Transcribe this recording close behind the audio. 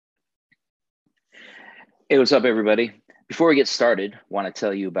Hey, what's up, everybody? Before we get started, want to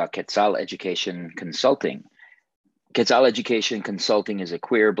tell you about Quetzal Education Consulting. Quetzal Education Consulting is a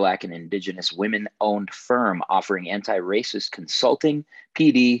queer, Black, and Indigenous women-owned firm offering anti-racist consulting,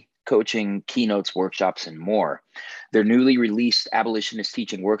 PD, coaching, keynotes, workshops, and more. Their newly released Abolitionist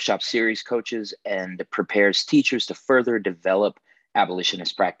Teaching Workshop series coaches and prepares teachers to further develop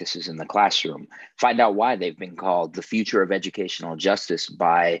abolitionist practices in the classroom. Find out why they've been called the future of educational justice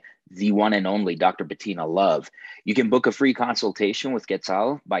by the one and only Dr. Bettina Love. You can book a free consultation with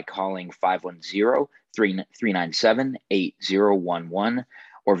Quetzal by calling 510-397-8011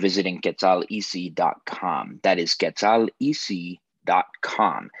 or visiting quetzalec.com. That is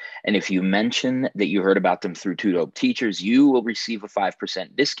quetzalec.com. And if you mention that you heard about them through Two Dope Teachers, you will receive a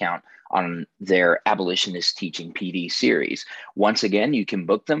 5% discount on their Abolitionist Teaching PD series. Once again, you can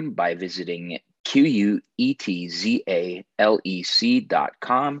book them by visiting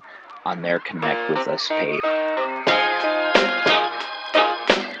quetzalec.com on their Connect With Us page.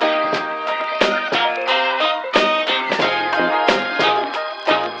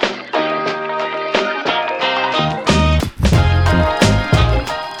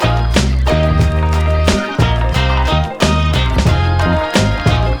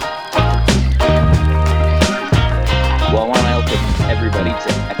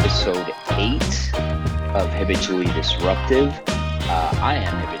 Episode 8 of Habitually Disruptive. I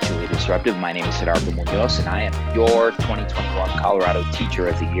am Habitually Disruptive. My name is Gerardo Munoz, and I am your 2021 Colorado Teacher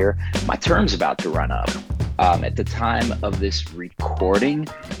of the Year. My term's about to run up. At the time of this recording,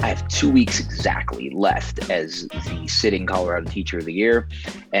 I have 2 weeks exactly left as the sitting Colorado Teacher of the Year.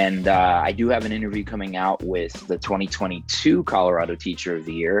 And I do have an interview coming out with the 2022 Colorado Teacher of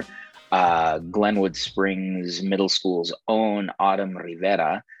the Year, Glenwood Springs Middle School's own Autumn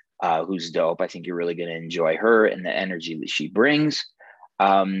Rivera, who's dope. I think you're really going to enjoy her and the energy that she brings.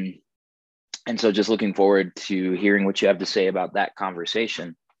 And so just looking forward to hearing what you have to say about that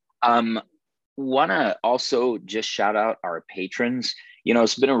conversation. Want to also just shout out our patrons. You know,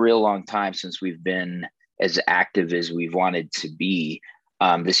 it's been a real long time since we've been as active as we've wanted to be.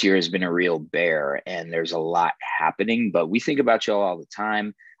 This year has been a real bear and there's a lot happening, but we think about y'all all the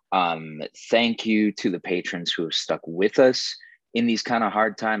time. Thank you to the patrons who have stuck with us in these kind of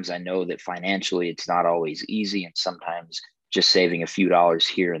hard times. I know that financially it's not always easy, and sometimes just saving a few dollars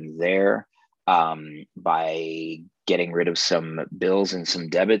here and there by getting rid of some bills and some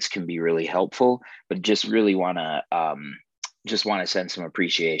debits can be really helpful. But just really want to send some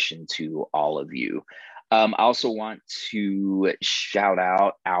appreciation to all of you. I also want to shout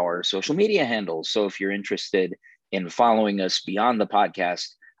out our social media handles. So if you're interested in following us beyond the podcast,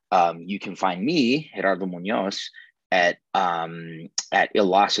 you can find me, Gerardo Munoz, at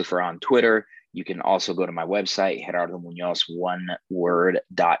Ilosopher on Twitter. You can also go to my website, Gerardo Munoz,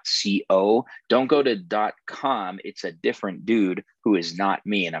 oneword.co. Don't go to .com. It's a different dude who is not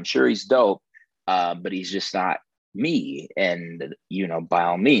me. And I'm sure he's dope, but he's just not me. And, you know, by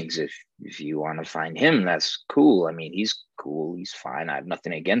all means, if you want to find him, that's cool. I mean, he's cool. He's fine. I have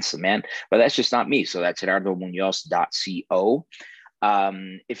nothing against the man, but that's just not me. So that's gerardomunoz.co.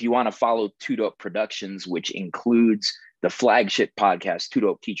 If you want to follow Two Dope Productions, which includes the flagship podcast, Two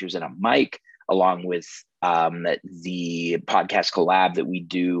Dope Teachers and a Mic, along with the podcast collab that we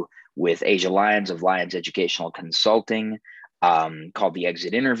do with Asia Lyons of Lyons Educational Consulting, called The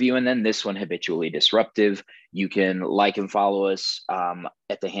Exit Interview, and then this one, Habitually Disruptive. You can like and follow us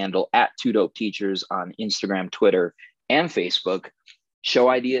at the handle at Two Dope Teachers on Instagram, Twitter, and Facebook. Show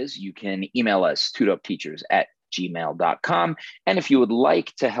ideas, you can email us, twodopeteachers@gmail.com. And if you would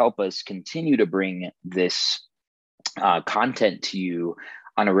like to help us continue to bring this content to you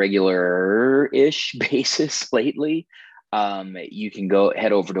on a regular-ish basis lately, you can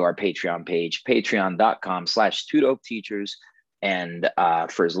head over to our Patreon page, patreon.com/twodopeteachers. And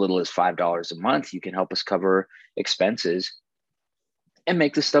for as little as $5 a month, you can help us cover expenses and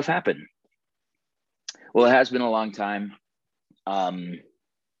make this stuff happen. Well, it has been a long time. I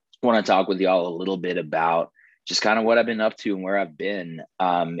want to talk with y'all a little bit about just kind of what I've been up to and where I've been.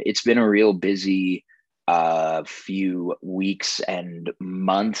 It's been a real busy few weeks and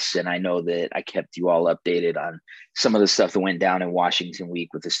months, and I know that I kept you all updated on some of the stuff that went down in Washington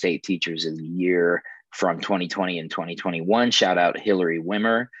Week with the State Teachers of the Year from 2020 and 2021. Shout out Hillary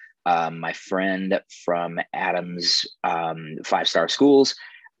Wimmer, my friend from Adams 5-Star Schools.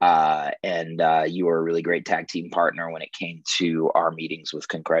 And you were a really great tag team partner when it came to our meetings with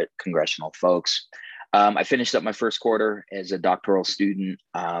congressional folks. I finished up my first quarter as a doctoral student,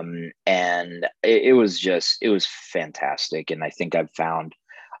 and it was fantastic. And I think I've found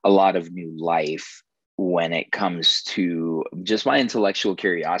a lot of new life when it comes to just my intellectual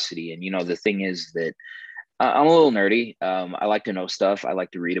curiosity. And, you know, the thing is that I'm a little nerdy. I like to know stuff. I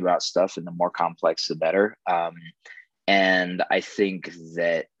like to read about stuff, and the more complex, the better. And I think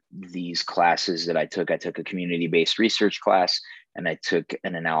that these classes that I took a community-based research class, and I took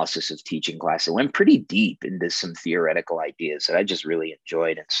an analysis of teaching class. It went pretty deep into some theoretical ideas that I just really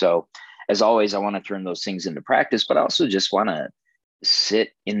enjoyed. And so, as always, I want to turn those things into practice, but I also just want to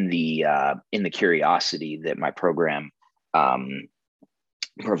sit in the curiosity that my program um,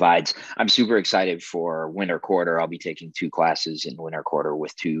 provides. I'm super excited for winter quarter. I'll be taking two classes in winter quarter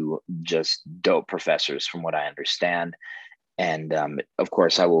with two just dope professors, from what I understand. And of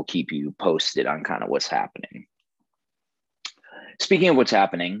course, I will keep you posted on kind of what's happening. Speaking of what's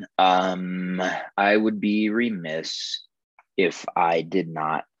happening, I would be remiss if I did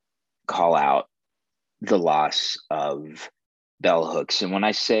not call out the loss of bell hooks. And when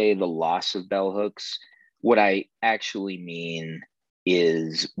I say the loss of bell hooks, what I actually mean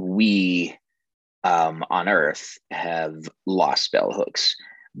is we on Earth have lost bell hooks,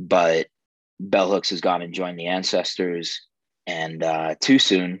 but bell hooks has gone and joined the ancestors, and too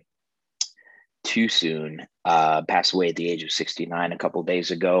soon, passed away at the age of 69 a couple of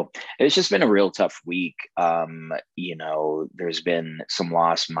days ago. It's just been a real tough week. There's been some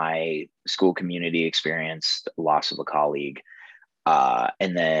loss. My school community experienced loss of a colleague.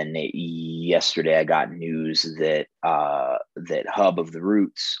 And then yesterday I got news that that Hub of the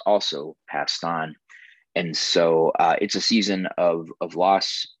Roots also passed on. And so it's a season of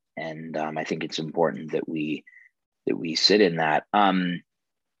loss. And I think it's important that we sit in that.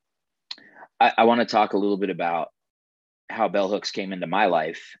 I want to talk a little bit about how bell hooks came into my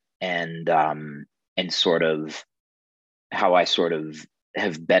life, and sort of how I sort of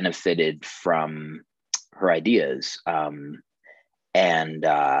have benefited from her ideas. And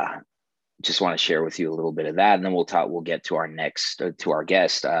just want to share with you a little bit of that, and then we'll get to our next to our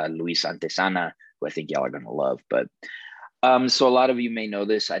guest, Luís Antezana, who I think y'all are going to love. But so a lot of you may know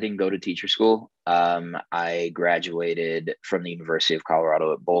this. I didn't go to teacher school. I graduated from the University of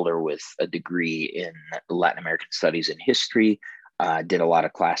Colorado at Boulder with a degree in Latin American Studies and History. Did a lot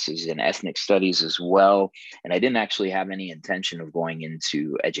of classes in ethnic studies as well. And I didn't actually have any intention of going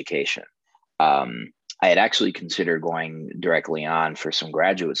into education. I had actually considered going directly on for some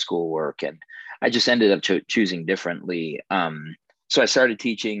graduate school work, and I just ended up choosing differently. So I started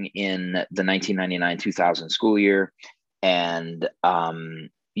teaching in the 1999-2000 school year. And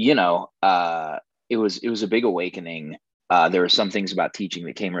it was a big awakening. There were some things about teaching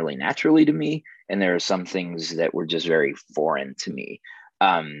that came really naturally to me, and there are some things that were just very foreign to me.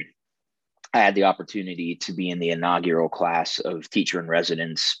 I had the opportunity to be in the inaugural class of teacher in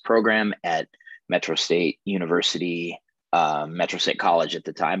residence program at Metro State University, Metro State College at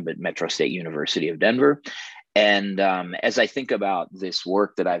the time, but Metro State University of Denver. And as I think about this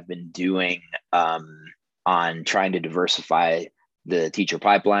work that I've been doing on trying to diversify the teacher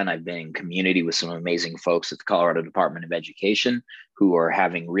pipeline, I've been in community with some amazing folks at the Colorado Department of Education who are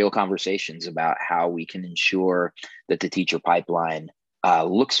having real conversations about how we can ensure that the teacher pipeline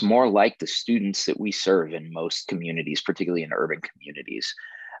looks more like the students that we serve in most communities, particularly in urban communities.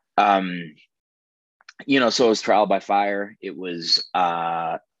 So it was trial by fire. It was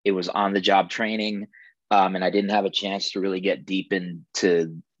on the job training, and I didn't have a chance to really get deep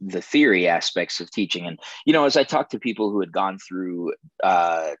into the theory aspects of teaching. And, as I talked to people who had gone through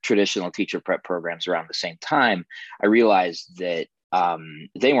traditional teacher prep programs around the same time, I realized that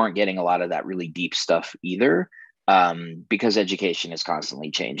they weren't getting a lot of that really deep stuff either, because education is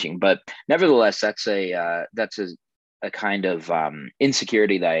constantly changing. But nevertheless, that's a kind of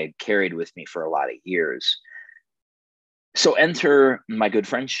insecurity that I carried with me for a lot of years. So enter my good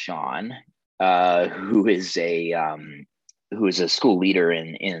friend Sean, who is a school leader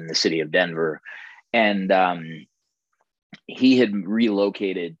in the city of Denver. And he had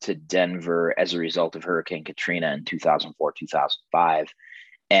relocated to Denver as a result of Hurricane Katrina in 2004, 2005,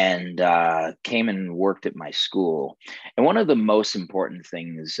 and came and worked at my school. And one of the most important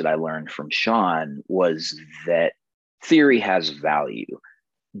things that I learned from Sean was that theory has value.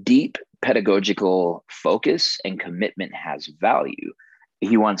 Deep pedagogical focus and commitment has value.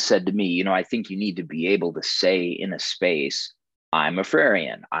 He once said to me, I think you need to be able to say in a space, I'm a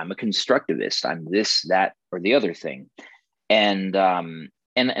Freirean, I'm a constructivist, I'm this, that, or the other thing. And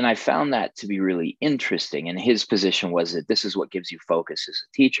I found that to be really interesting. And his position was that this is what gives you focus as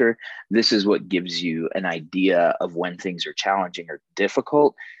a teacher. This is what gives you an idea of when things are challenging or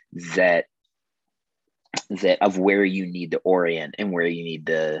difficult, that of where you need to orient and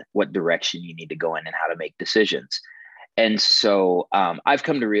what direction you need to go in and how to make decisions. And so I've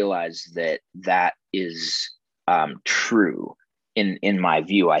come to realize that is true. in my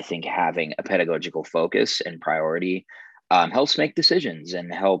view, I think having a pedagogical focus and priority helps make decisions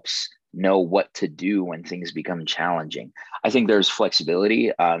and helps know what to do when things become challenging. I think there's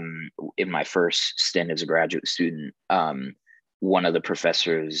flexibility. In my first stint as a graduate student, one of the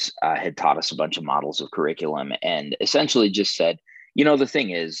professors had taught us a bunch of models of curriculum and essentially just said, the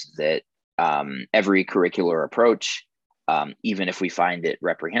thing is that every curricular approach, even if we find it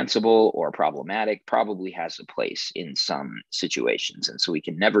reprehensible or problematic, probably has a place in some situations. And so we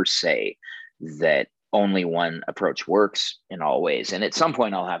can never say that only one approach works in all ways. And at some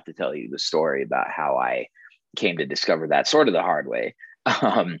point, I'll have to tell you the story about how I came to discover that sort of the hard way.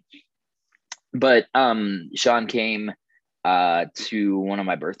 But Sean came to one of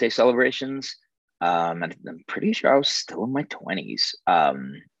my birthday celebrations. And I'm pretty sure I was still in my 20s.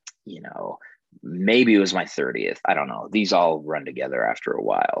 Maybe it was my 30th. I don't know. These all run together after a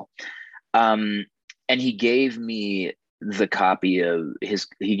while. And he gave me a copy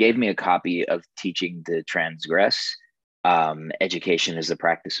of Teaching to Transgress. Education is the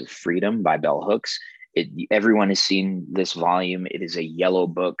Practice of Freedom by Bell Hooks. Everyone has seen this volume. It is a yellow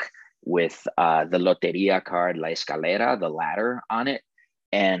book with the Loteria card, La Escalera, the ladder on it.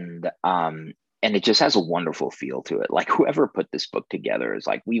 And it just has a wonderful feel to it. Like whoever put this book together is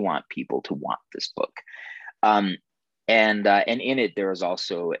like, we want people to want this book. And in it, there is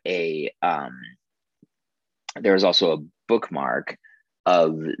also a bookmark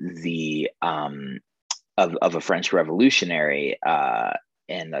of the of a French revolutionary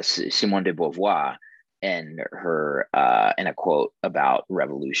and Simone de Beauvoir and her and a quote about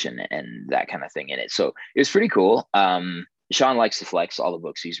revolution and that kind of thing in it. So it was pretty cool. Sean likes to flex all the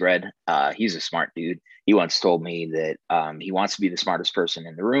books he's read. He's a smart dude. He once told me that he wants to be the smartest person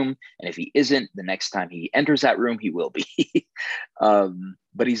in the room. And if he isn't, the next time he enters that room, he will be.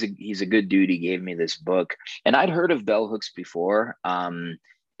 But he's a good dude. He gave me this book. And I'd heard of Bell Hooks before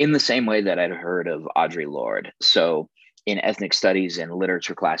in the same way that I'd heard of Audre Lorde. So in ethnic studies and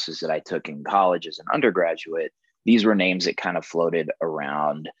literature classes that I took in college as an undergraduate, these were names that kind of floated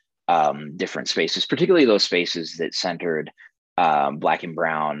around different spaces, particularly those spaces that centered Black and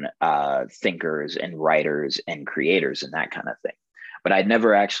brown thinkers and writers and creators and that kind of thing. But I'd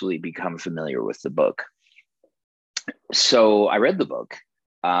never actually become familiar with the book. So I read the book,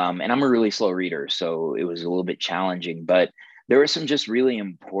 and I'm a really slow reader, so it was a little bit challenging, but there were some just really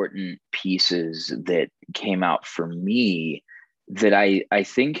important pieces that came out for me that I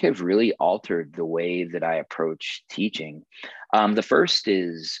think have really altered the way that I approach teaching. The first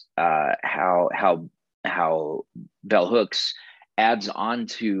is how Bell Hooks adds on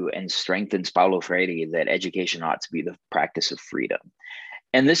to and strengthens Paulo Freire that education ought to be the practice of freedom.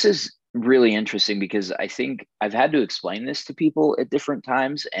 And this is really interesting because I think I've had to explain this to people at different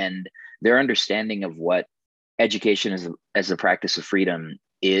times, and their understanding of what education as a practice of freedom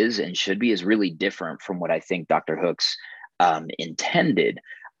is and should be is really different from what I think Dr. Hooks intended.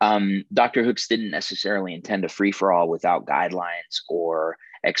 Dr. Hooks didn't necessarily intend a free for all without guidelines or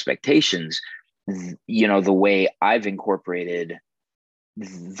expectations. The way I've incorporated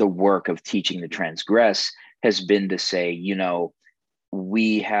the work of Teaching to Transgress has been to say,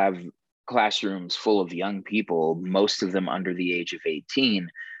 we have classrooms full of young people, most of them under the age of 18,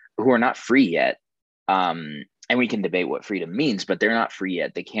 who are not free yet. And we can debate what freedom means, but they're not free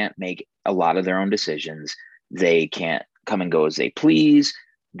yet. They can't make a lot of their own decisions. They can't come and go as they please.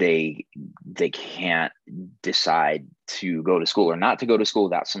 They can't decide to go to school or not to go to school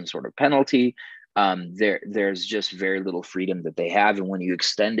without some sort of penalty. There's just very little freedom that they have. And when you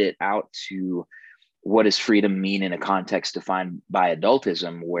extend it out to what does freedom mean in a context defined by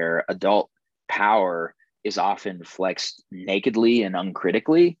adultism, where adult power is often flexed nakedly and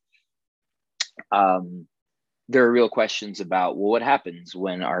uncritically, there are real questions about, well, what happens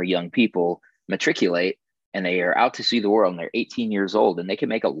when our young people matriculate and they are out to see the world and they're 18 years old and they can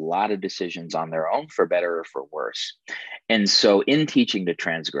make a lot of decisions on their own for better or for worse. And so in Teaching to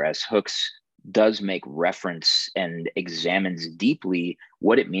Transgress, Hooks does make reference and examines deeply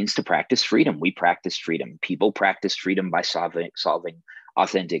what it means to practice freedom. We practice freedom. People practice freedom by solving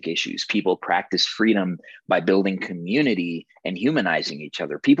authentic issues. People practice freedom by building community and humanizing each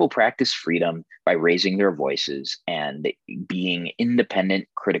other. People practice freedom by raising their voices and being independent,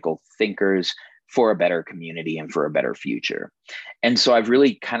 critical thinkers for a better community and for a better future. And so I've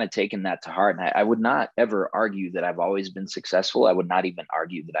really kind of taken that to heart. And I would not ever argue that I've always been successful. I would not even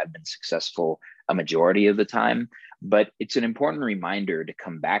argue that I've been successful a majority of the time. But it's an important reminder to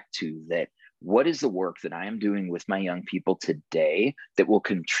come back to that. What is the work that I am doing with my young people today that will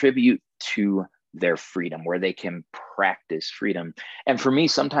contribute to their freedom, where they can practice freedom? And for me,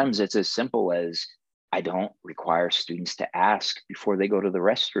 sometimes it's as simple as I don't require students to ask before they go to the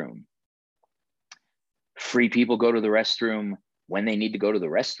restroom. Free people go to the restroom when they need to go to the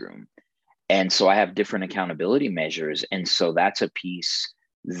restroom. And so I have different accountability measures. And so that's a piece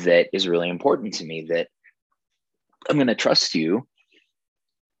that is really important to me, that I'm going to trust you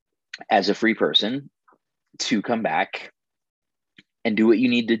as a free person to come back and do what you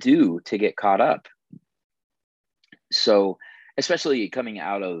need to do to get caught up. So especially coming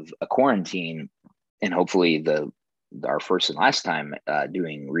out of a quarantine, and hopefully our first and last time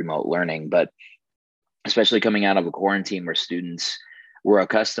doing remote learning, but especially coming out of a quarantine where students were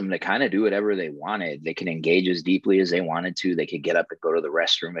accustomed to kind of do whatever they wanted. They can engage as deeply as they wanted to. They could get up and go to the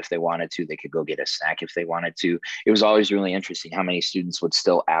restroom if they wanted to. They could go get a snack if they wanted to. It was always really interesting how many students would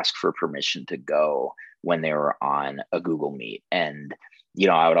still ask for permission to go when they were on a Google Meet. And,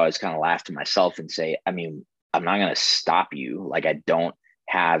 I would always kind of laugh to myself and say, I mean, I'm not going to stop you. Like, I don't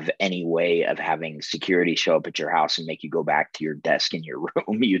have any way of having security show up at your house and make you go back to your desk in your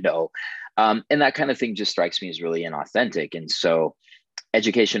room, and that kind of thing just strikes me as really inauthentic. And so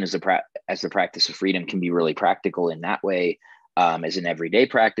education as the practice of freedom can be really practical in that way. As an everyday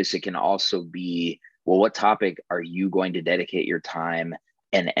practice, it can also be, well, what topic are you going to dedicate your time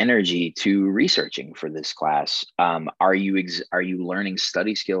and energy to researching for this class? Are you learning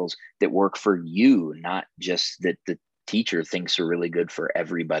study skills that work for you, not just that the teacher thinks are really good for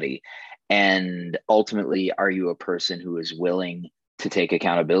everybody? And ultimately, are you a person who is willing to take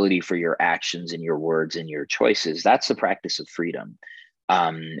accountability for your actions and your words and your choices? That's the practice of freedom.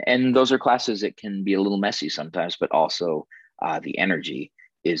 And those are classes that can be a little messy sometimes, but also the energy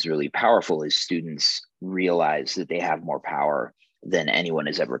is really powerful as students realize that they have more power than anyone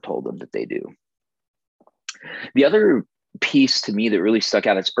has ever told them that they do. The other piece to me that really stuck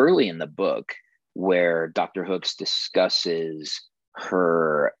out, it's early in the book where Dr. Hooks discusses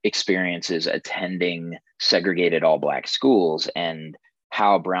her experiences attending segregated all-Black schools and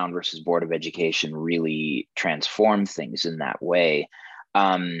how Brown versus Board of Education really transformed things in that way.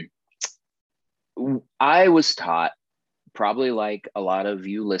 I was taught, probably like a lot of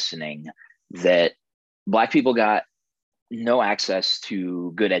you listening, that Black people got no access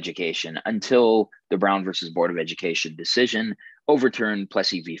to good education until the Brown versus Board of Education decision overturned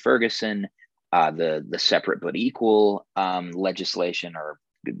Plessy v. Ferguson, the separate but equal legislation or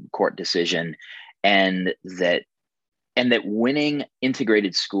court decision, and that winning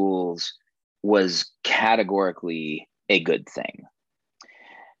integrated schools was categorically a good thing.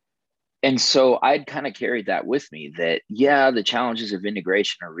 And so I'd kind of carried that with me, that, yeah, the challenges of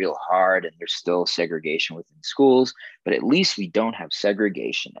integration are real hard and there's still segregation within schools, but at least we don't have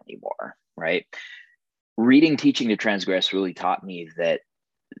segregation anymore, right? Reading Teaching to Transgress really taught me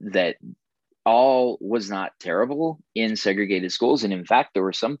that all was not terrible in segregated schools. And in fact, there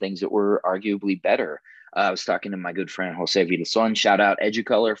were some things that were arguably better. I was talking to my good friend, Jose Vilson, shout out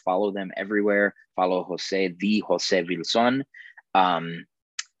Educolor, follow them everywhere. Follow Jose Vilson.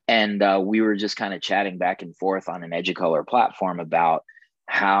 And we were just kind of chatting back and forth on an Educolor platform about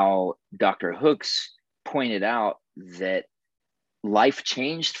how Dr. Hooks pointed out that life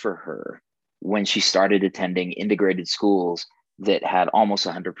changed for her when she started attending integrated schools that had almost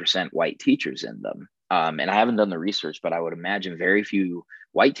 100% white teachers in them. And I haven't done the research, but I would imagine very few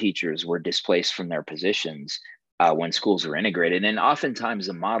white teachers were displaced from their positions when schools were integrated. And oftentimes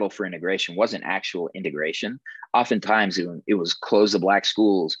the model for integration wasn't actual integration. Oftentimes it was close the Black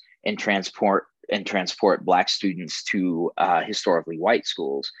schools and transport Black students to historically white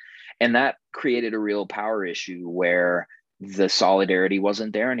schools. And that created a real power issue where the solidarity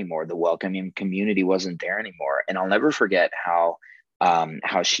wasn't there anymore. The welcoming community wasn't there anymore. And I'll never forget how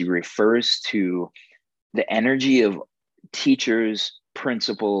she refers to the energy of teachers,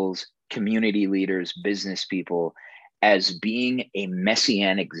 principals, community leaders, business people as being a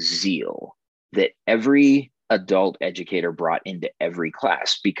messianic zeal that every adult educator brought into every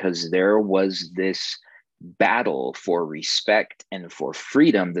class, because there was this battle for respect and for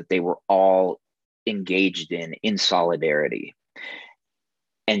freedom that they were all engaged in solidarity.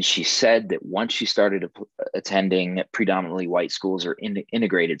 And she said that once she started attending predominantly white schools or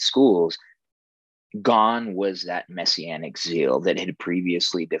integrated schools, gone was that messianic zeal that had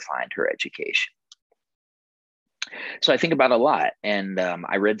previously defined her education. So I think about a lot, and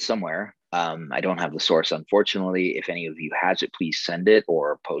I read somewhere, I don't have the source, unfortunately. If any of you has it, please send it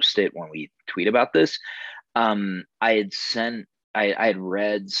or post it when we tweet about this. I had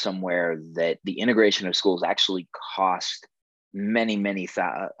read somewhere that the integration of schools actually cost many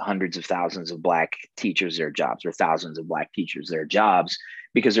hundreds of thousands of Black teachers their jobs, or thousands of Black teachers their jobs,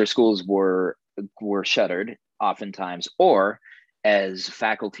 because their schools were shuttered oftentimes, or as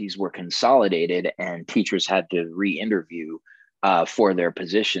faculties were consolidated and teachers had to re-interview for their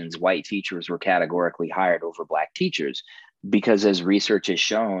positions, white teachers were categorically hired over Black teachers. Because as research has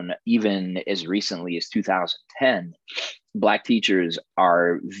shown, even as recently as 2010, Black teachers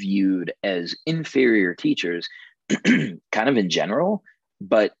are viewed as inferior teachers, kind of in general,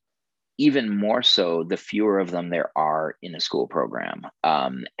 but even more so the fewer of them there are in a school program.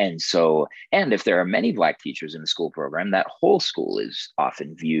 And if there are many Black teachers in the school program, that whole school is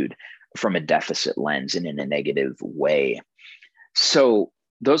often viewed from a deficit lens and in a negative way. So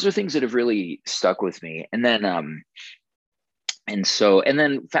those are things that have really stuck with me. And then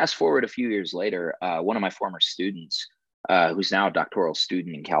fast forward a few years later, one of my former students, who's now a doctoral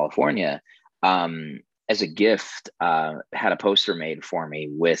student in California, as a gift, had a poster made for me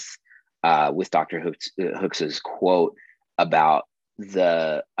with Dr. Hooks's quote about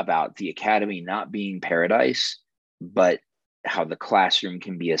the academy not being paradise, but how the classroom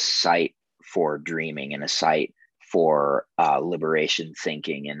can be a site for dreaming and a site for liberation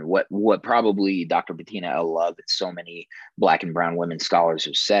thinking. And what probably Dr. Bettina L. Love and so many Black and brown women scholars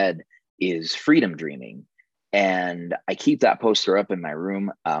have said is freedom dreaming. And I keep that poster up in my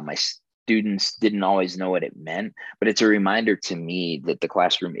room. My students didn't always know what it meant, but it's a reminder to me that the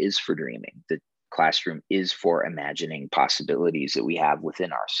classroom is for dreaming. The classroom is for imagining possibilities that we have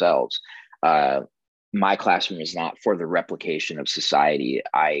within ourselves. My classroom is not for the replication of society.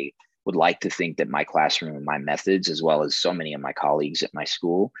 I would like to think that my classroom and my methods, as well as so many of my colleagues at my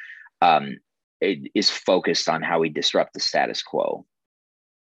school, it is focused on how we disrupt the status quo.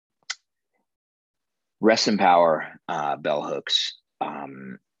 Rest in power, Bell Hooks.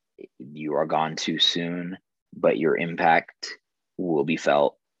 You are gone too soon, but your impact will be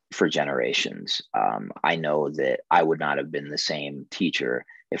felt for generations. I know that I would not have been the same teacher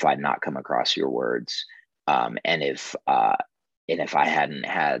if I'd not come across your words, and if I hadn't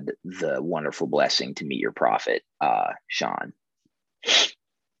had the wonderful blessing to meet your prophet, Sean.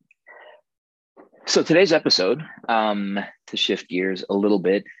 So today's episode, to shift gears a little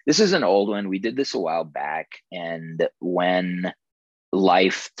bit, this is an old one. We did this a while back, and when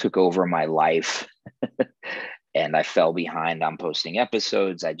life took over my life and I fell behind on posting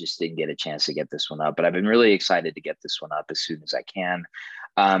episodes, I just didn't get a chance to get this one up, but I've been really excited to get this one up as soon as I can.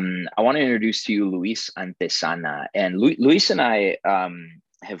 I want to introduce to you Luís Antezana. And Luís and I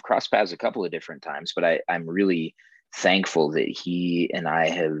have crossed paths a couple of different times, but I'm really thankful that he and I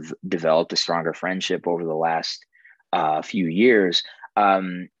have developed a stronger friendship over the last few years.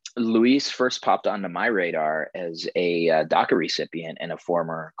 Luís first popped onto my radar as a DACA recipient and a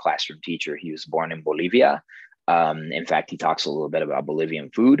former classroom teacher. He was born in Bolivia. In fact, he talks a little bit about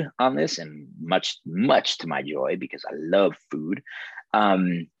Bolivian food on this, and much to my joy, because I love food.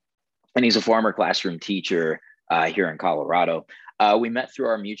 And he's a former classroom teacher here in Colorado. We met through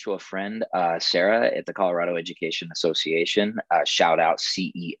our mutual friend, Sarah, at the Colorado Education Association. Shout out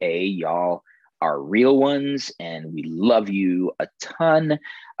CEA, y'all are real ones, and we love you a ton.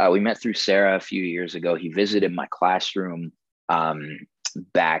 We met through Sarah a few years ago. He visited my classroom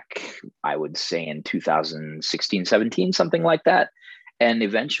back, I would say, in 2016, 17, something like that. And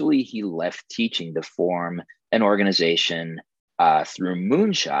eventually he left teaching to form an organization through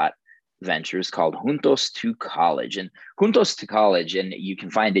Moonshot Ventures called Juntos to College. And Juntos to College, and you can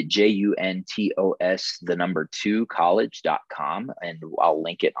find it JUNTOS2college.com, and I'll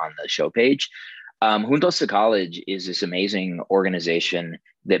link it on the show page. Juntos to College is this amazing organization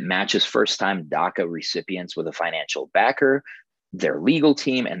that matches first-time DACA recipients with a financial backer, their legal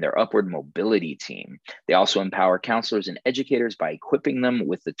team, and their upward mobility team. They also empower counselors and educators by equipping them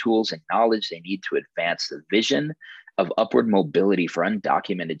with the tools and knowledge they need to advance the vision of upward mobility for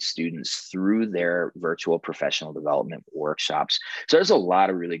undocumented students through their virtual professional development workshops. So there's a lot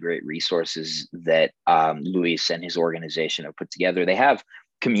of really great resources that Luís and his organization have put together. They have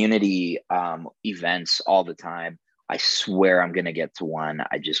community events all the time. I swear I'm going to get to one.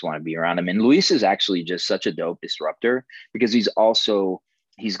 I just want to be around him. And Luís is actually just such a dope disruptor, because he's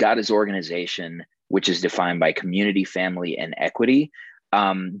got his organization, which is defined by community, family, and equity.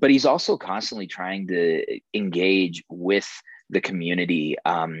 But he's also constantly trying to engage with the community.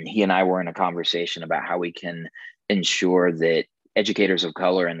 He and I were in a conversation about how we can ensure that educators of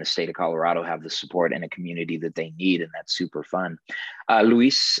color in the state of Colorado have the support and a community that they need, and that's super fun.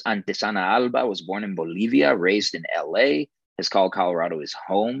 Luís Antezana Alba was born in Bolivia, raised in LA, has called Colorado his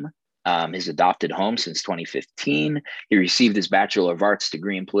home, his adopted home since 2015. He received his Bachelor of Arts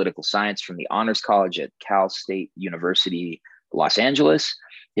degree in Political Science from the Honors College at Cal State University, Los Angeles.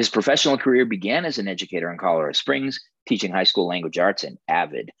 His professional career began as an educator in Colorado Springs, teaching high school language arts and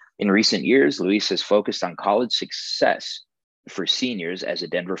AVID. In recent years, Luís has focused on college success for seniors as a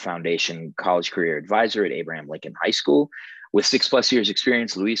Denver Foundation College Career Advisor at Abraham Lincoln High School. With 6+ years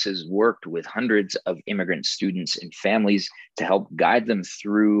experience, Luís has worked with hundreds of immigrant students and families to help guide them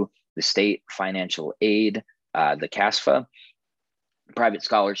through the state financial aid, the CASFA, private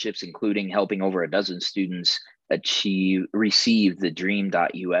scholarships, including helping over a dozen students receive the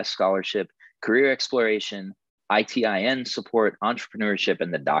Dream.us scholarship, career exploration, ITIN support, entrepreneurship,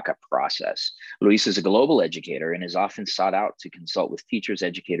 and the DACA process. Luís is a global educator and is often sought out to consult with teachers,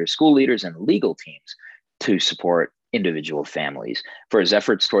 educators, school leaders, and legal teams to support individual families. For his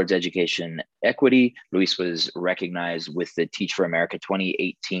efforts towards education equity, Luís was recognized with the Teach for America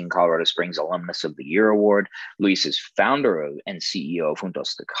 2018 Colorado Springs Alumnus of the Year Award. Luís is founder and CEO of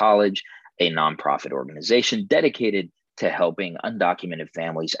Juntos the College, a nonprofit organization dedicated to helping undocumented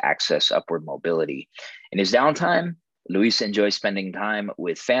families access upward mobility. In his downtime, Luís enjoys spending time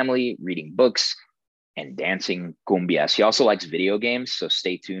with family, reading books, and dancing cumbias. He also likes video games, so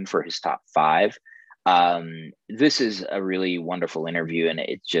stay tuned for his top 5. This is a really wonderful interview, and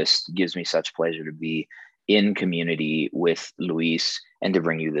it just gives me such pleasure to be in community with Luís and to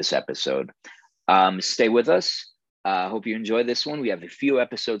bring you this episode. Stay with us. Hope you enjoy this one. We have a few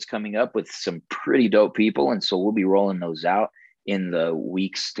episodes coming up with some pretty dope people, and so we'll be rolling those out in the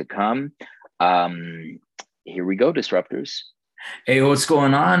weeks to come. Here we go, Disruptors. Hey, what's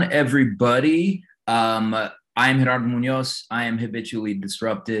going on, everybody? I'm Gerardo Munoz. I am Habitually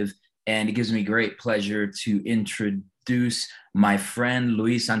Disruptive, and it gives me great pleasure to introduce my friend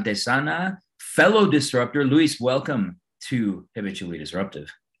Luís Antezana, fellow disruptor. Luís, welcome to Habitually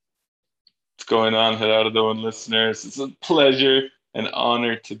Disruptive. What's going on, Gerardo and listeners? It's a pleasure and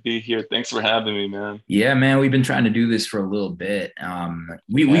honor to be here. Thanks for having me, man. Yeah, man, we've been trying to do this for a little bit.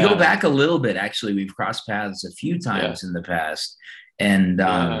 We go back a little bit, actually. We've crossed paths a few times in the past.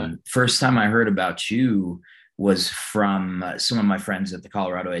 And first time I heard about you was from some of my friends at the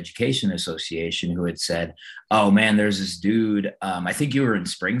Colorado Education Association who had said, oh, man, there's this dude. I think you were in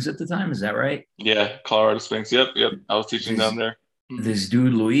Springs at the time. Is that right? Yeah, Colorado Springs. Yep. I was teaching down there. This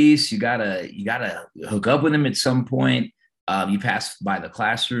dude, Luís, you gotta hook up with him at some point. You passed by the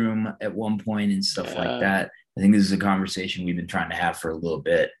classroom at one point and stuff like that. I think this is a conversation we've been trying to have for a little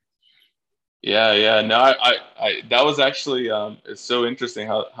bit. Yeah. No, I that was actually it's so interesting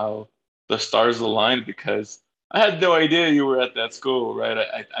how the stars aligned, because I had no idea you were at that school, right?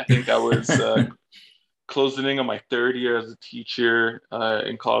 I think I was closing in on my 3rd year as a teacher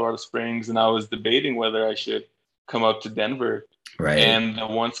in Colorado Springs, and I was debating whether I should come up to Denver. Right. And the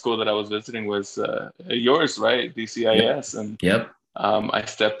one school that I was visiting was yours, right? DCIS. Yep. And I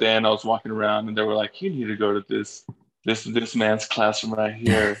stepped in, I was walking around, and they were like, you need to go to this man's classroom right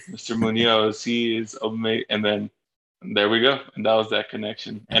here, Mr. Munoz. He is amazing. And then there we go. And that was that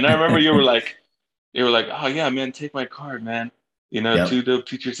connection. And I remember you were like, oh yeah, man, take my card, man. You know, 2 dope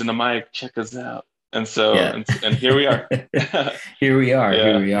teachers and a mic, check us out. And so, and here we are. Here we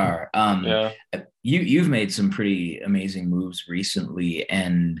are. You've made some pretty amazing moves recently,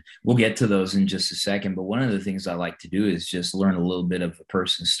 and we'll get to those in just a second. But one of the things I like to do is just learn a little bit of a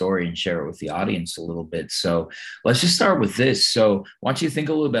person's story and share it with the audience a little bit. So let's just start with this. So why don't you think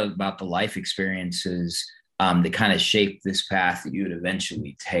a little bit about the life experiences that kind of shape this path that you would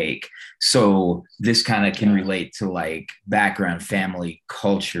eventually take. So this kind of can relate to like background, family,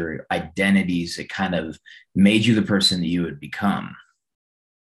 culture, identities that kind of made you the person that you would become.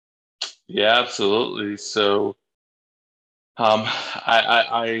 Yeah, absolutely. So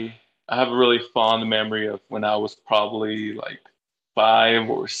I have a really fond memory of when I was probably like 5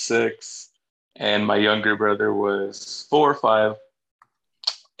 or 6, and my younger brother was 4 or 5.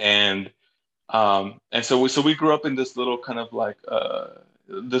 And so we grew up in this little kind of like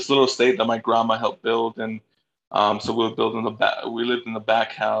this little estate that my grandma helped build, and so we lived in the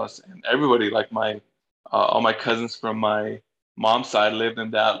back house, and everybody, like all my cousins from my mom's side, lived in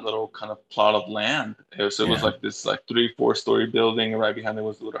that little kind of plot of land. So it was like this like 3-4 story building, and right behind it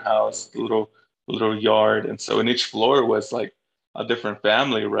was a little house, a little yard, and so in each floor was like a different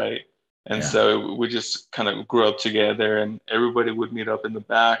family, right? And so we just kind of grew up together, and everybody would meet up in the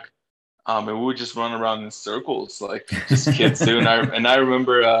back. And we would just run around in circles, like just kids do. And I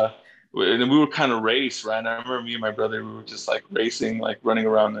remember, we were kind of race, right? And I remember me and my brother, we were just like racing, like running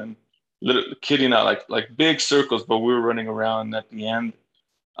around and kidding out, like big circles, but we were running around. And at the end,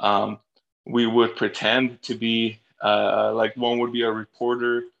 we would pretend to be like one would be a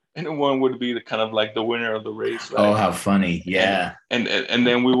reporter and one would be the kind of like the winner of the race, right? Oh, how funny. Yeah. And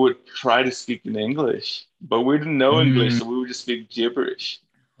then we would try to speak in English, but we didn't know English, so we would just speak gibberish.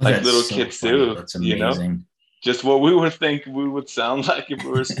 Like little kids do. That's amazing. just what we would think we would sound like if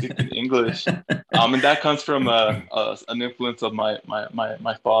we were speaking English. And that comes from an influence of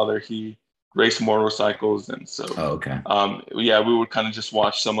my father. He raced motorcycles, and so okay. Yeah, we would kind of just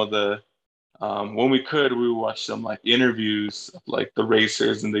watch some of the when we could, we would watch some like interviews of like the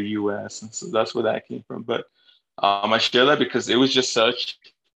racers in the U.S. And so that's where that came from. But I share that because it was just such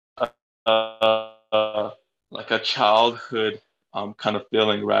like a childhood kind of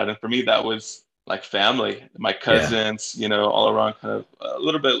feeling, right? And for me, that was like family, my cousins, you know, all around, kind of a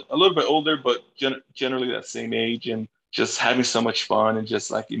little bit older, but generally that same age, and just having so much fun and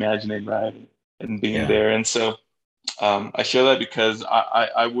just like imagining, right, and being there. And so I share that because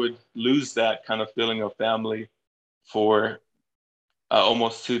I would lose that kind of feeling of family for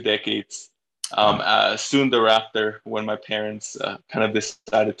almost 2 decades. Soon thereafter, when my parents kind of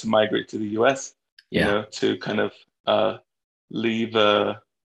decided to migrate to the U.S., you know, to kind of leave,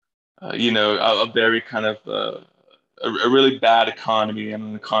 you know, a very kind of a really bad economy, and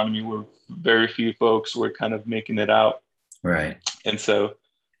an economy where very few folks were kind of making it out. Right. And so,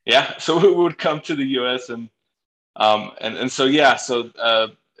 yeah, so we would come to the U.S. And so, yeah, so,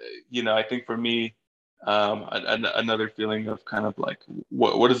 you know, I think for me, another feeling of kind of like,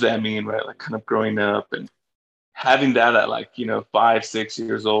 what does that mean, right? Like kind of growing up and having that at like, you know, 5, 6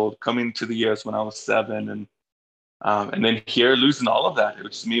 years old, coming to the US when I was 7, and then here losing all of that. It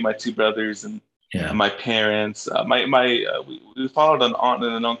was just me, my two brothers, and my parents. We followed an aunt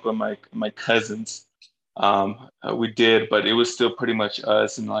and an uncle, and my cousins. We did, but it was still pretty much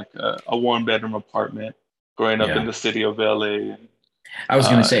us in like a 1-bedroom apartment growing up in the city of LA. I was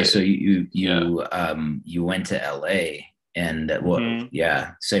going to say, so you went to LA, and what?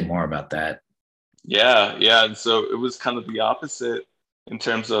 Say more about that. Yeah. And so it was kind of the opposite in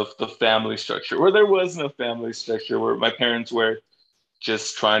terms of the family structure, where there was no family structure, where my parents were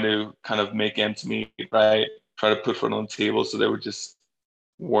just trying to kind of make ends meet, right? Try to put food on the table. So they were just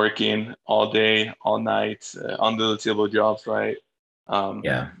working all day, all night, under the table jobs, right?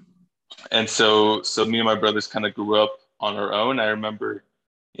 And so me and my brothers kind of grew up on our own. I remember,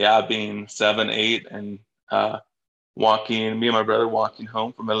 being 7, 8, and me and my brother walking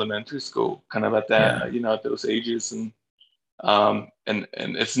home from elementary school, kind of at that, you know, at those ages. And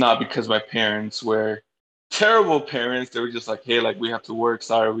it's not because my parents were terrible parents. They were just like, hey, like we have to work.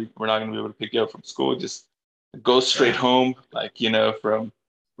 Sorry, we're not going to be able to pick you up from school. Just go straight home, like, you know, from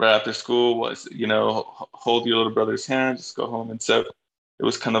right after school was, you know, hold your little brother's hand, just go home. And so it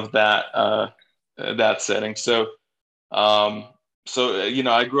was kind of that setting. So, you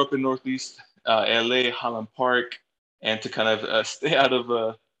know, I grew up in Northeast LA, Highland Park, and to kind of stay out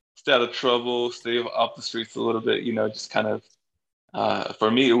of trouble, stay off the streets a little bit, you know, just kind of,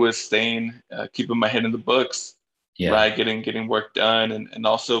 for me, it was keeping my head in the books, right? Getting work done, and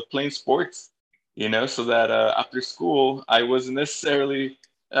also playing sports, you know, so that after school, I wasn't necessarily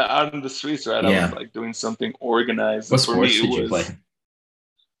out in the streets, right? I was like doing something organized. What sports did you play?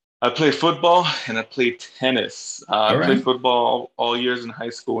 I played football and I played tennis. I played football all years in high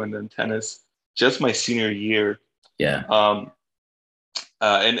school, and then tennis just my senior year. And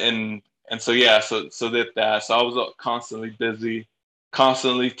so that so I was constantly busy,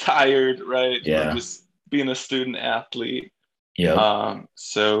 constantly tired, right? From just being a student athlete.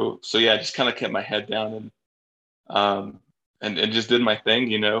 So just kind of kept my head down and just did my thing,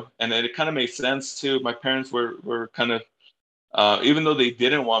 you know. And it kind of made sense too. My parents were kind of, even though they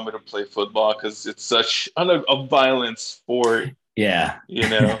didn't want me to play football because it's such a violent sport. You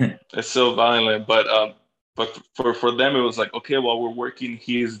know, it's so violent. But for them, it was like, okay, while we're working,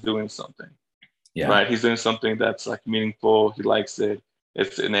 he's doing something. Right. He's doing something that's like meaningful. He likes it.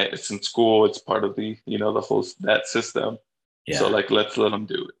 It's in school. It's part of the, you know, the whole, that system. So like, let's let him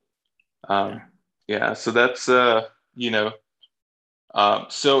do it. So that's, you know,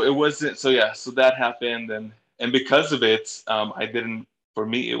 so it wasn't, so that happened. And because of it, for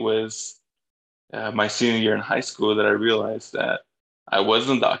me, it was my senior year in high school that I realized that I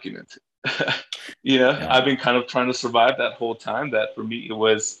wasn't documented. You know, I've been kind of trying to survive that whole time. That for me, it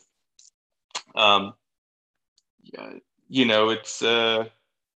was, you know, it's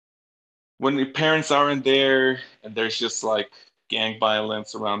when your parents aren't there and there's just like gang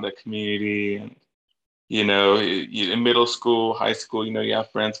violence around the community, and you know, in middle school, high school, you know, you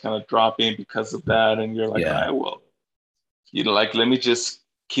have friends kind of dropping because of that, and you're like, all right, well, you know, like let me just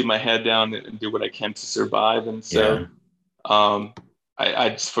keep my head down and do what I can to survive. And so, I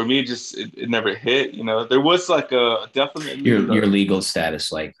just, for me, it never hit. You know, there was like a definitely your legal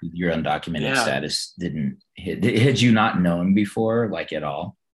status, like your undocumented status, didn't hit. Had you not known before, like at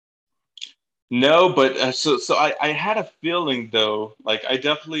all? No, but so I had a feeling though, like I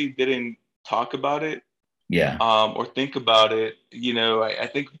definitely didn't talk about it or think about it. I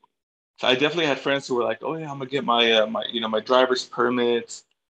think so. I definitely had friends who were like, "Oh yeah, I'm gonna get my driver's permit.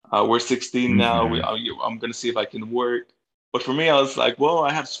 We're 16 now. I'm gonna see if I can work." But for me, I was like, "Well,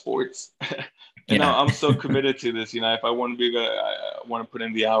 I have sports, and I'm so committed to this. If I want to be good, I want to put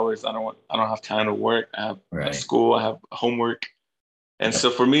in the hours. I don't have time to work. I have school. I have homework." And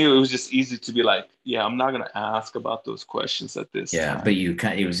so for me, it was just easy to be like, yeah, I'm not going to ask about those questions at this time. But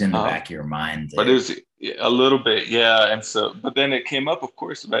it was in the back of your mind. But it was a little bit, yeah. And so, but then it came up, of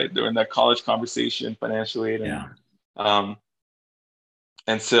course, right, during that college conversation, financial aid.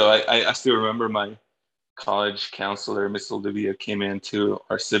 And so I still remember my college counselor, Miss Olivia, came into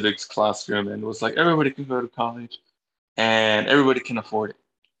our civics classroom and was like, everybody can go to college and everybody can afford it.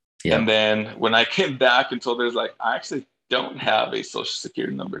 And then when I came back and told her, like, I actually don't have a social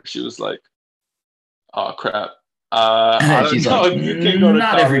security number, she was like, oh crap. I don't know if you can go to college.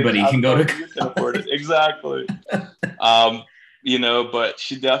 Not everybody can go to college. You can afford it. Exactly. But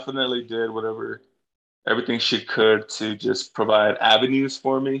she definitely did everything she could to just provide avenues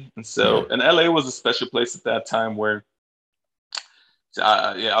for me. And so, and LA was a special place at that time where,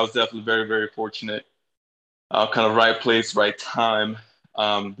 I was definitely very, very fortunate. Kind of right place, right time.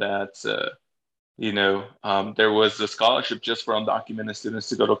 There was a scholarship just for undocumented students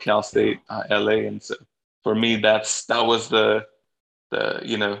to go to Cal State, LA, and so for me, that was the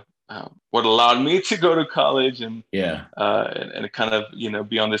what allowed me to go to college and kind of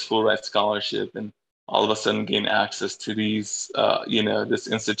be on this full ride scholarship and all of a sudden gain access to these this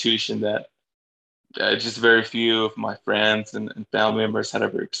institution that just very few of my friends and family members had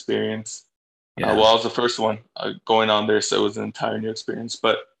ever experienced. I was the first one going on there, so it was an entire new experience.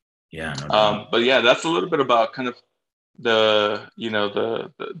 But that's a little bit about kind of the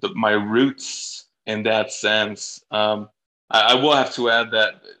my roots in that sense. I will have to add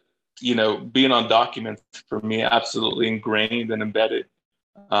that being on documents for me absolutely ingrained and embedded.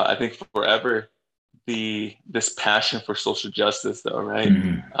 I think forever this passion for social justice, though, right?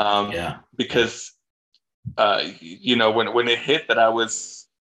 Because when it hit that I was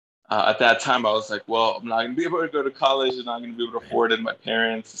at that time, I was like, well, I'm not going to be able to go to college. I'm not going to be able to afford it. My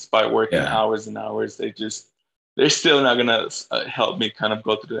parents, despite working hours and hours, they're still not going to help me kind of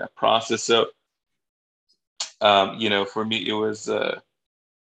go through that process. So, for me, it was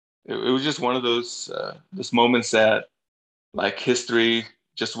just one of those moments that, like, history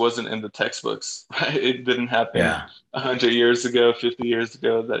just wasn't in the textbooks, right? It didn't happen 100 years ago, 50 years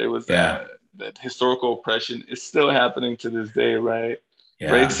ago, that it was that historical oppression is still happening to this day, right?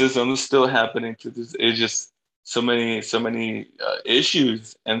 Racism is still happening to this. It's just so many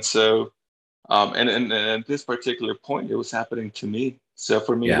issues. And so, and at this particular point, it was happening to me. So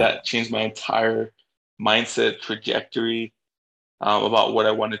for me, that changed my entire mindset trajectory about what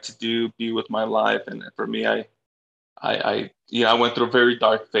I wanted to do, be with my life. And for me, I went through a very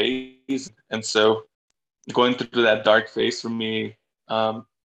dark phase. And so going through that dark phase for me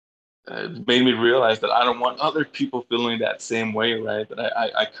made me realize that I don't want other people feeling that same way, right? That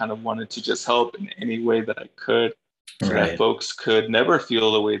I kind of wanted to just help in any way that I could so that folks could never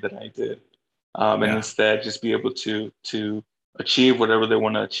feel the way that I did. And instead just be able to achieve whatever they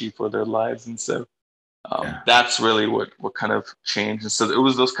want to achieve for their lives. And so that's really what kind of changed. And so it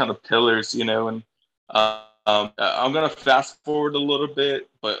was those kind of pillars, and I'm going to fast forward a little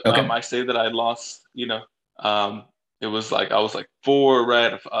bit, but I say that I lost, it was like I was like 4,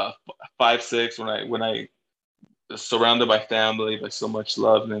 right? 5, 6 when I surrounded by family, by so much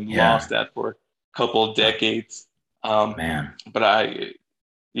love, and then lost that for a couple of decades. But it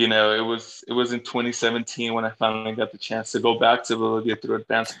was in 2017 when I finally got the chance to go back to Bolivia through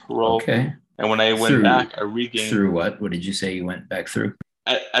advanced parole. And when I went back, I regained. Through what? What did you say you went back through?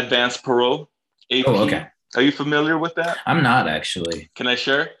 Advanced parole. AP. Oh, okay. Are you familiar with that? I'm not, actually. Can I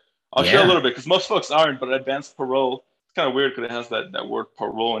share? I'll share a little bit because most folks aren't, but advanced parole, it's kind of weird because it has that word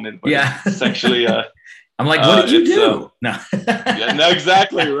parole in it. But it's actually I'm like, what did you do? No. No,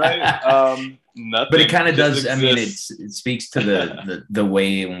 exactly, right. Nothing. But it kind of does. Exists. I mean, it speaks to the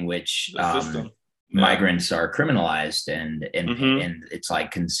way in which migrants are criminalized and it's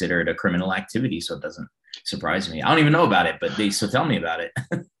like considered a criminal activity. So it doesn't surprise me. I don't even know about it, but so tell me about it.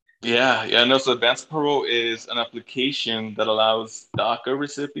 No. So advanced parole is an application that allows DACA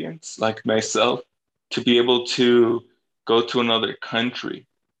recipients like myself to be able to go to another country.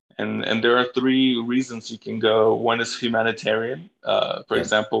 And there are 3 reasons you can go. One is humanitarian. For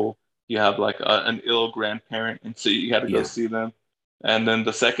example, you have like an ill grandparent, and so you got to go see them. And then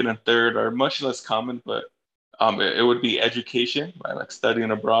the second and third are much less common, but it would be education, right? Like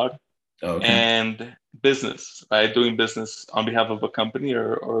studying abroad, and business, right? Doing business on behalf of a company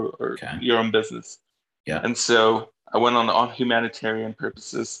or your own business. Yeah. And so I went on humanitarian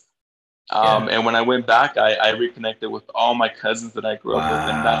purposes. And when I went back, I reconnected with all my cousins that I grew up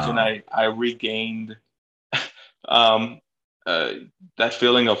with, and that's when I regained um, uh, that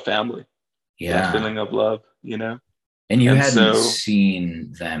feeling of family, that feeling of love, you know. And you hadn't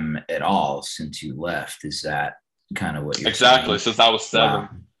seen them at all since you left. Is that kind of what you're exactly saying? Since I was 7. Wow.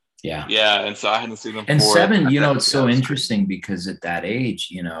 Yeah. Yeah, and so I hadn't seen them. And 7, you know, it's so interesting because at that age,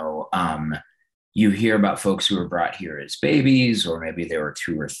 you know, you hear about folks who were brought here as babies, or maybe they were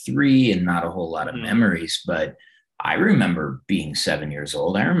 2 or 3 and not a whole lot of memories. But I remember being 7 years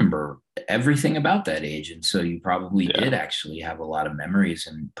old. I remember everything about that age. And so you probably did actually have a lot of memories,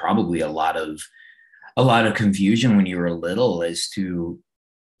 and probably a lot of confusion when you were little as to,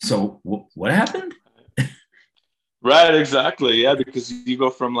 so what happened? Right, exactly. Yeah, because you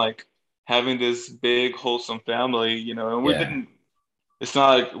go from like having this big wholesome family, you know, and we didn't, it's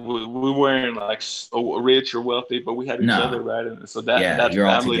not like we weren't like rich or wealthy, but we had each other, right? And so that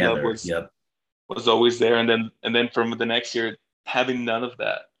family love was always there. And then from the next year, having none of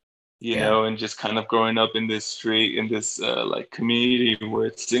that, you know, and just kind of growing up in this street, in this like community where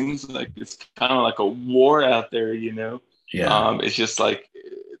it seems like it's kind of like a war out there, you know. It's just like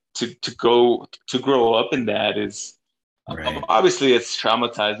to grow up in that is obviously it's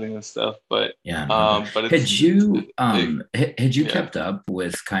traumatizing and stuff, but but had you kept up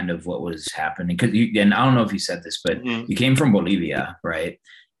with kind of what was happening? Because and I don't know if you said this, but you came from Bolivia, right?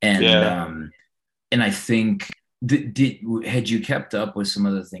 And and I think had you kept up with some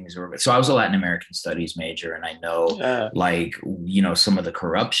of the things? So I was a Latin American studies major, and I know like, you know, some of the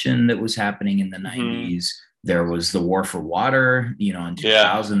corruption that was happening in the 90s. There was the war for water, you know, in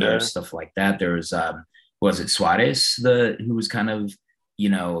 2000. There was stuff like that. There was it Suarez who was kind of, you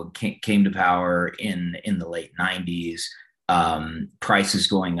know, came to power in the late 90s. Prices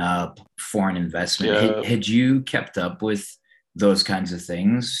going up, foreign investment. Had you kept up with those kinds of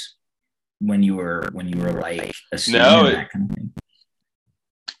things when you were like a student and that kind of thing?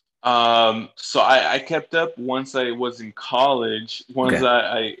 So I kept up once I was in college. Once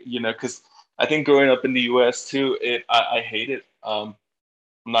I you know, because I think growing up in the U.S. too, I hate it. I'm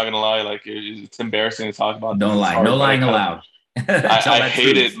not gonna lie, like it's embarrassing to talk about. Don't lie, no lying allowed. I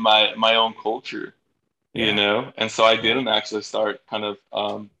hated my own culture, you know, and so I didn't actually start kind of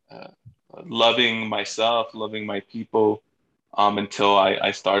loving myself, loving my people, until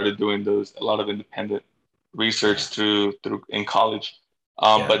I started doing a lot of independent research through in college.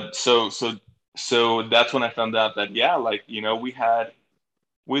 But so that's when I found out that like, you know,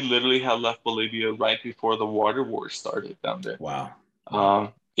 we literally had left Bolivia right before the water war started down there. Wow.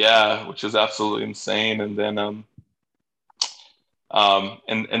 Which is absolutely insane. And then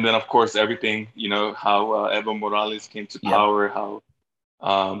and then of course everything, you know, how Evo Morales came to power, how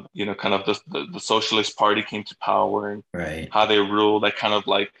you know, kind of the Socialist Party came to power, and how they ruled. I kind of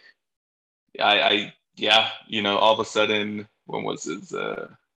like you know, all of a sudden, when was it?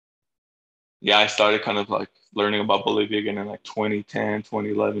 I started kind of like learning about Bolivia again in like 2010,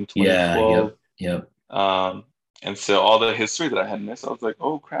 2011, 2012. And so all the history that I had missed, I was like,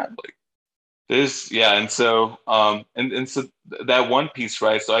 oh crap, like this, and so and so that one piece,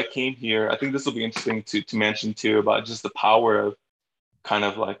 right? So I came here. I think this will be interesting to mention too, about just the power of kind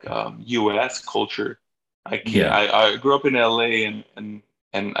of like U.S. culture. I grew up in LA,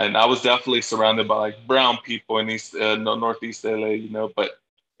 and I was definitely surrounded by like brown people in Northeast LA, you know, but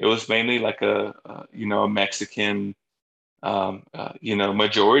it was mainly like a you know, a Mexican you know,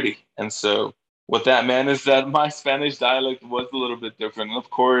 majority. And so what that meant is that my Spanish dialect was a little bit different. And of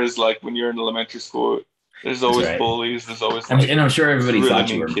course, like when you're in elementary school, there's always bullies. There's always like, and I'm sure everybody really thought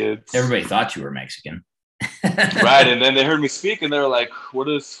you were kids. Everybody thought you were Mexican. Right. And then they heard me speak and they were like, what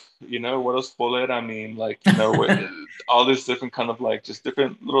does polera mean? Like, you know, all these different kind of like just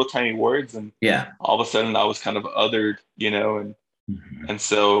different little tiny words. And all of a sudden I was kind of othered, you know, and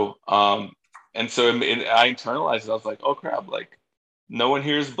so I internalized it. I was like, oh crap, like no one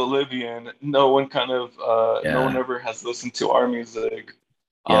here is Bolivian. No one kind of, no one ever has listened to our music.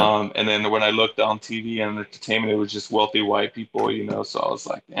 And then when I looked on TV and entertainment, it was just wealthy white people, you know. So I was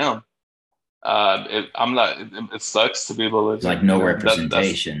like, damn, it sucks to be Bolivian. Like no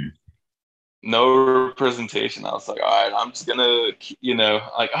representation. No representation. I was like, all right, I'm just gonna, you know,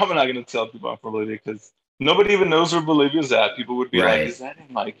 like I'm not gonna tell people I'm from Bolivia because nobody even knows where Bolivia's at. People would be like, is that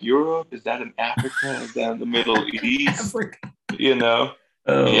in like Europe? Is that in Africa? Is that in the Middle East? You know?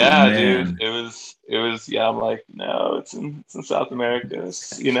 Dude. It was I'm like, no, it's in South America.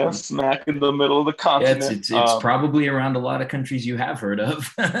 It's, you know, smack in the middle of the continent. It's probably around a lot of countries you have heard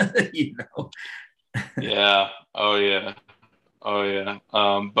of, you know. Oh yeah.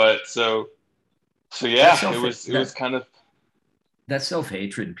 But so So yeah, it was kind of that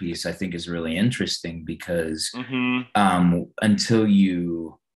self-hatred piece. I think is really interesting because mm-hmm. Until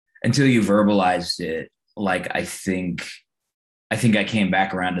you verbalized it, like I think I came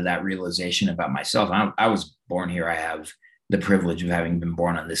back around to that realization about myself. I was born here. I have the privilege of having been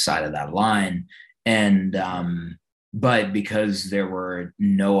born on this side of that line, and but because there were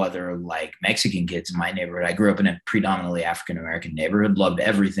no other like Mexican kids in my neighborhood, I grew up in a predominantly African American neighborhood. Loved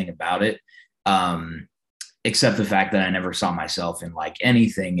everything about it. Except the fact that I never saw myself in like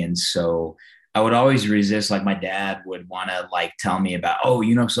anything. And so I would always resist. Like my dad would want to like tell me about, oh,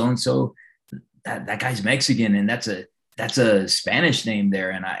 you know, so-and-so, that guy's Mexican and that's a Spanish name there.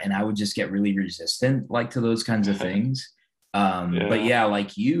 And I would just get really resistant like to those kinds of things. But yeah,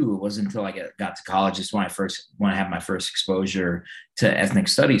 like you, it wasn't until I got to college, just when I had my first exposure to ethnic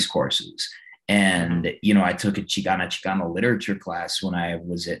studies courses. And, you know, I took a Chicano literature class when I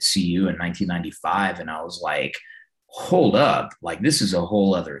was at CU in 1995. And I was like, hold up, like this is a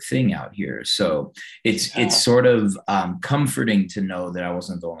whole other thing out here. So it's sort of comforting to know that I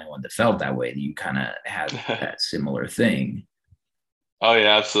wasn't the only one that felt that way, that you kind of had that similar thing. Oh,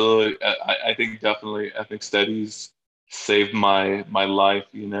 yeah, absolutely. I think definitely ethnic studies saved my life,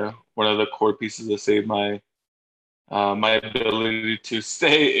 you know, one of the core pieces that saved my ability to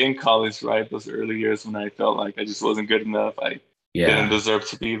stay in college, right? Those early years when I felt like I just wasn't good enough. I didn't deserve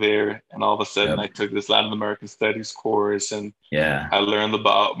to be there. And all of a sudden I took this Latin American studies course and I learned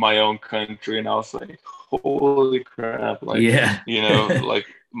about my own country and I was like, holy crap. Like, you know, like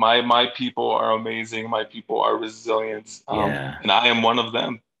my people are amazing. My people are resilient. And I am one of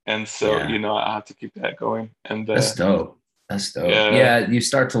them. And so, you know, I have to keep that going. And that's dope. That's dope. Yeah. You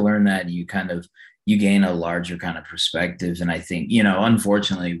start to learn that and you gain a larger kind of perspective. And I think, you know,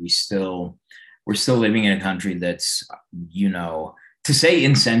 unfortunately, we're still living in a country that's, you know, to say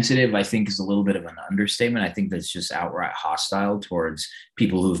insensitive, I think is a little bit of an understatement. I think that's just outright hostile towards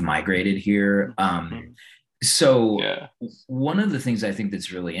people who've migrated here. So one of the things I think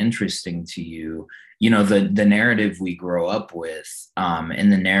that's really interesting to you, you know, the narrative we grow up with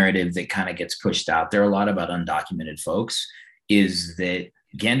and the narrative that kind of gets pushed out there a lot about undocumented folks is that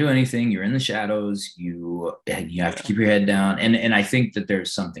you can't do anything. You're in the shadows. You have to keep your head down. And I think that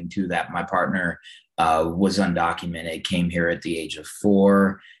there's something to that. My partner was undocumented, came here at the age of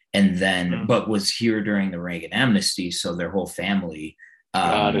 4, and then but was here during the Reagan amnesty. So their whole family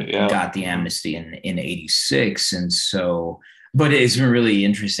got the amnesty in 86. And so, but it's been really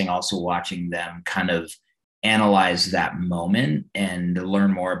interesting also watching them kind of analyze that moment and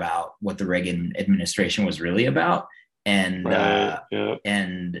learn more about what the Reagan administration was really about. And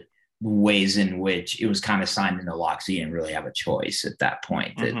and ways in which it was kind of signed into lock. So you didn't really have a choice at that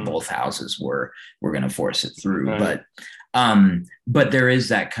point that both houses were going to force it through. But there is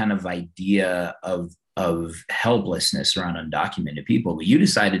that kind of idea of helplessness around undocumented people. But you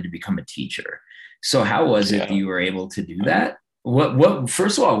decided to become a teacher. So how was it that you were able to do that? What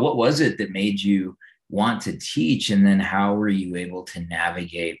first of all, what was it that made you want to teach? And then how were you able to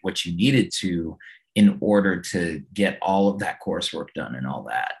navigate what you needed to in order to get all of that coursework done and all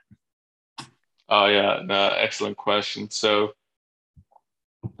that? Oh yeah, no, excellent question. So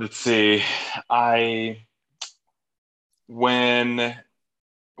let's see. When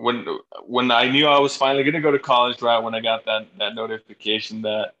I knew I was finally going to go to college, right when I got that notification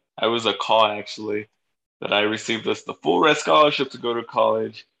that I was a call actually that I received the full ride scholarship to go to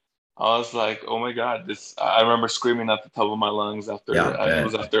college, I was like, oh my God, this, I remember screaming at the top of my lungs after, it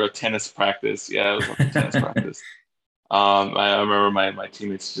was after a tennis practice. Yeah, it was after tennis practice. I remember my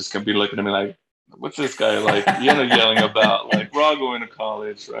teammates just kept be looking at me like, what's this guy like, yelling about, like, we're all going to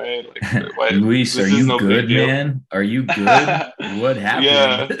college, right? Like, why, Luis, are you good, man? Are you good? What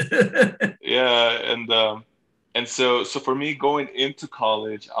happened? And so for me going into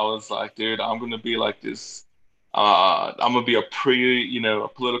college, I was like, dude, I'm going to be like this. I'm gonna be a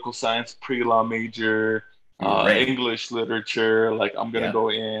political science pre-law major, English literature. Like I'm gonna go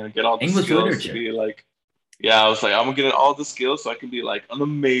in, get all the English skills literature. to be like, I was like, I'm gonna get all the skills so I can be like an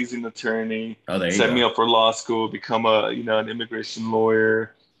amazing attorney. Set me up for law school, become an immigration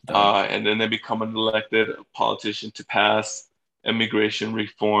lawyer, and then become an elected politician to pass immigration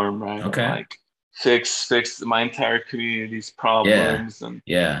reform, right? Okay. Like fix my entire community's problems. And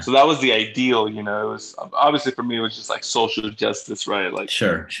so that was the ideal, it was obviously for me, it was just like social justice, right? Like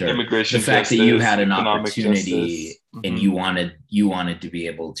sure. Immigration the fact justice, that you had an opportunity and you wanted to be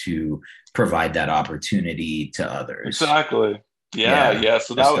able to provide that opportunity to others. Exactly. Yeah.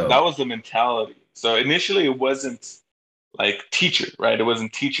 So that was the mentality. So initially it wasn't like teacher, right? It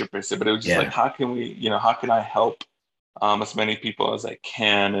wasn't teacher per se, but it was just like, how can I help as many people as I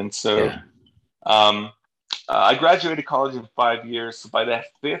can? And so I graduated college in 5 years. So by that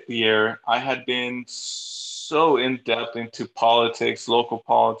 5th year, I had been so in depth into politics, local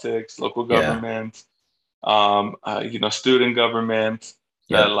government, student government,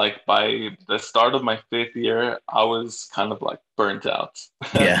 that like by the start of my 5th year, I was kind of like burnt out.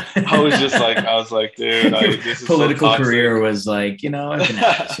 Yeah. I was like, dude, this is political so career was like, I've been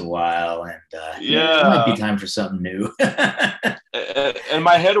at this a while, and it might be time for something new. And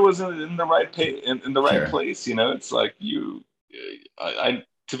my head was in the right in the right place. It's like to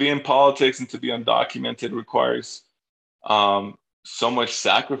be in politics and to be undocumented requires so much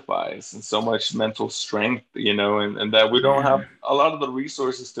sacrifice and so much mental strength, and that we don't have a lot of the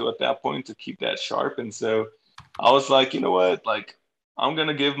resources to at that point to keep that sharp. And so I was like, you know what, like I'm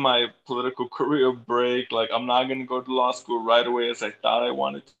gonna give my political career a break. Like I'm not gonna go to law school right away as I thought I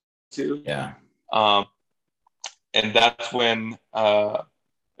wanted to. Yeah. And that's when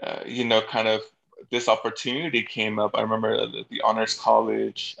kind of this opportunity came up. I remember the Honors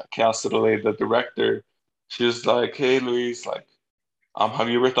College, the director, she was like, "Hey, Luis, like, have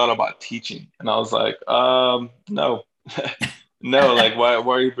you ever thought about teaching?" And I was like, no, no. Like, why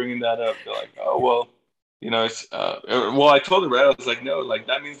are you bringing that up? They're like, "Oh, well, it's well." I told her, right? I was like, "No, like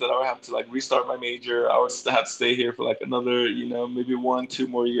that means that I would have to like restart my major. I would have to stay here for like another, maybe 1-2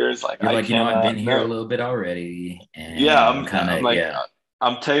 more years." Like, you're like, I've been here a little bit already, and yeah, I'm like,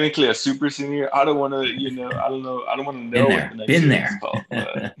 I'm technically a super senior. I don't want to, I don't want to know what the next year is called.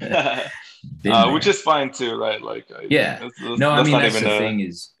 Which is fine too, right? Like, that's the thing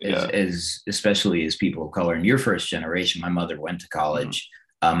is especially as people of color in your first generation. My mother went to college.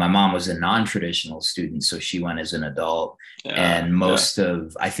 My mom was a non-traditional student, so she went as an adult, and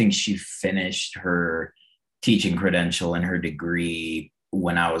I think she finished her teaching credential and her degree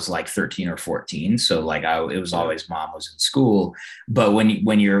when I was like 13 or 14. So like it was always mom was in school. But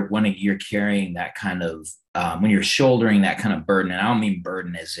when you're carrying that kind of, when you're shouldering that kind of burden, and I don't mean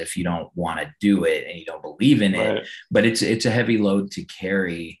burden as if you don't want to do it and you don't believe in it, but it's a heavy load to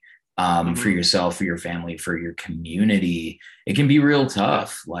carry for yourself, for your family, for your community. It can be real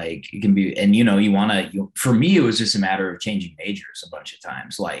tough. Like it can be, and for me, it was just a matter of changing majors a bunch of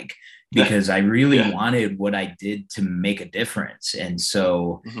times. Like, because I really wanted what I did to make a difference. And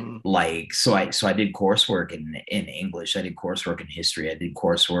so so I did coursework in English, I did coursework in history, I did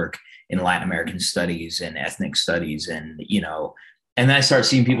coursework in Latin American studies and ethnic studies. And, and then I start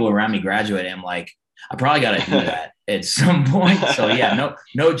seeing people around me graduate, and I'm like, I probably got to do that at some point. So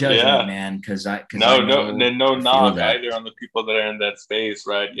no judgment, man. No knock either on the people that are in that space,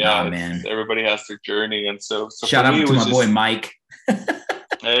 right? Yeah, man. Everybody has their journey. And so shout out to my boy, Mike.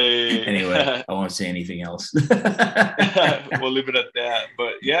 Hey. Anyway, I won't say anything else. We'll leave it at that.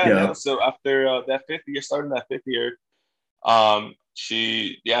 But so after that 5th year, starting that 5th year, so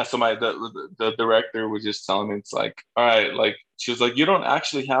the director was just telling me, it's like, all right, like she was like, you don't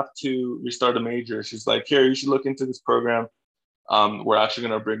actually have to restart a major. She's like, here, you should look into this program. We're actually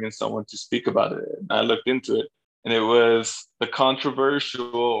going to bring in someone to speak about it. And I looked into it, and it was the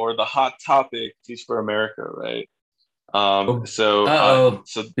controversial or the hot topic, Teach for America, right? So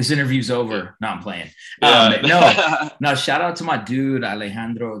this interview's over. No, I'm playing. No, shout out to my dude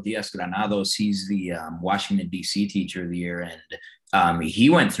Alejandro Diaz Granados. He's the Washington D.C. Teacher of the Year, and he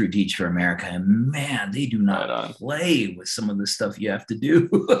went through Teach for America, and man, they do not play with some of the stuff you have to do.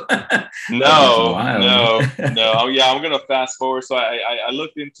 No. I'm gonna fast forward. So I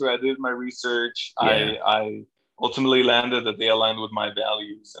looked into it. I did my research. I ultimately landed that they aligned with my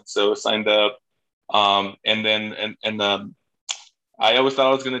values, and so signed up. And then I always thought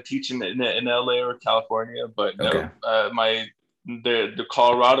I was going to teach in LA or California, but no, the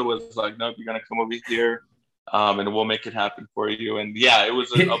Colorado was like, nope, you're going to come over here, and we'll make it happen for you. And it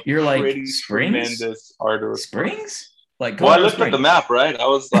was a pretty tremendous order. Springs? Like I looked at the map, right? I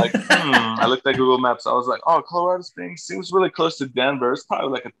was like, I looked at Google Maps. I was like, oh, Colorado Springs seems really close to Denver. It's probably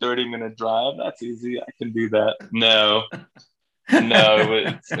like a 30-minute drive. That's easy. I can do that. No,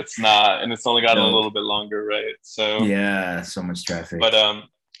 it's not, and it's only gotten a little bit longer, right? So so much traffic. But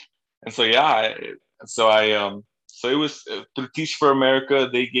so it was through Teach for America.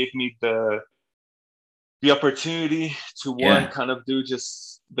 They gave me the opportunity to kind of do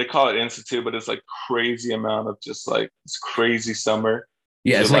they call it institute, but it's like crazy amount of just like this crazy summer.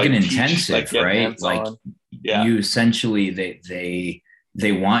 It's like an intensive, right? Like you essentially they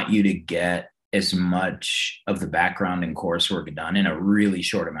want you to get as much of the background and coursework done in a really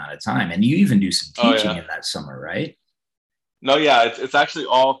short amount of time. And you even do some teaching in that summer, right? No, it's actually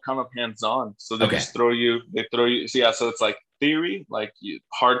all kind of hands-on. So they just throw you. So it's like theory, like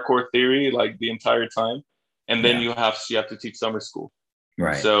hardcore theory, like the entire time. And then you have to teach summer school.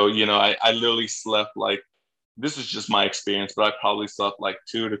 Right. So, I literally slept like, this is just my experience, but I probably slept like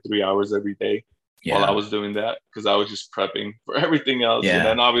 2 to 3 hours every day while I was doing that, because I was just prepping for everything else. And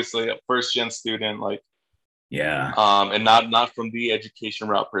then obviously a first gen student, like, and not from the education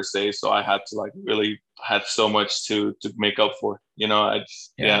route per se. So I had to like really had so much to make up for,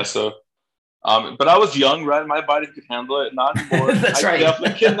 so but I was young, right? My body could handle it. Not anymore. That's I right.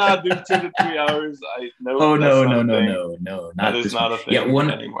 definitely cannot do 2 to 3 hours. No, not that is not a thing. Yeah,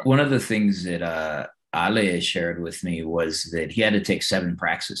 anymore. One of the things that Ale shared with me was that he had to take 7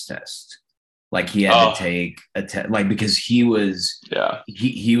 praxis tests. Like he had to take a test, like, because he was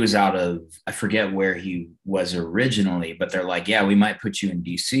out of, I forget where he was originally, but they're like, yeah, we might put you in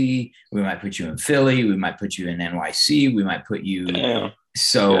DC, we might put you in Philly, we might put you in NYC, we might put you. Damn.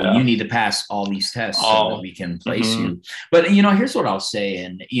 So you need to pass all these tests so that we can place you. But, here's what I'll say.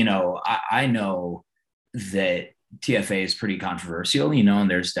 And, I know that TFA is pretty controversial,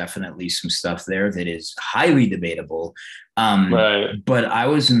 and there's definitely some stuff there that is highly debatable. But I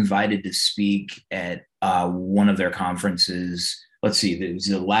was invited to speak at one of their conferences. Let's see, it was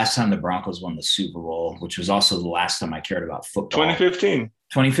the last time the Broncos won the Super Bowl, which was also the last time I cared about football.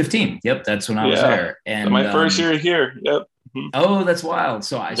 2015. Yep, that's when I was there. And my first year here. Yep. Oh, that's wild.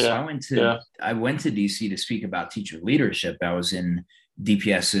 So I went to DC to speak about teacher leadership. I was in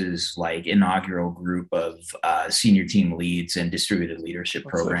DPS's like inaugural group of senior team leads and distributed leadership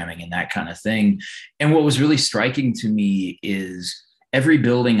programming and that kind of thing. And what was really striking to me is every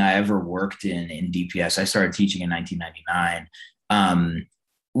building I ever worked in DPS, I started teaching in 1999,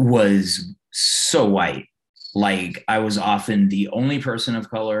 was so white. Like I was often the only person of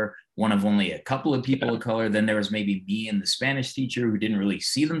color, one of only a couple of people of color. Then there was maybe me and the Spanish teacher who didn't really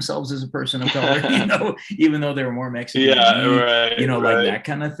see themselves as a person of color, even though they were more Mexican than me, like that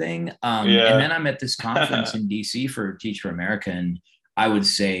kind of thing. And then I'm at this conference in DC for Teach for America, and I would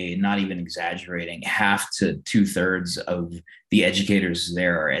say, not even exaggerating, 1/2 to 2/3 of the educators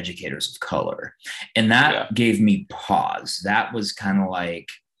there are educators of color. And that gave me pause. That was kind of like,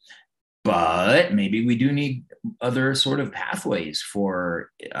 but maybe we do need other sort of pathways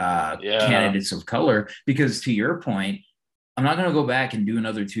for candidates of color, because to your point, I'm not going to go back and do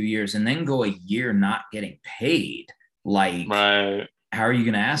another 2 years and then go a year not getting paid. Like, how are you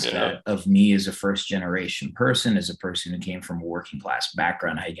going to ask that of me as a first generation person, as a person who came from a working class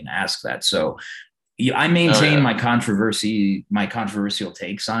background? How are you going to ask that? So I maintain my controversial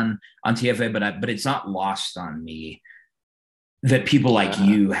takes on TFA, but it's not lost on me that people like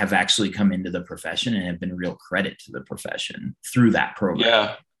you have actually come into the profession and have been real credit to the profession through that program.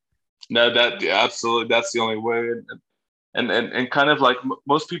 Yeah, no, absolutely. That's the only way. And kind of like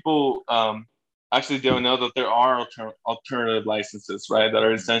most people actually don't know that there are alternative licenses, right? That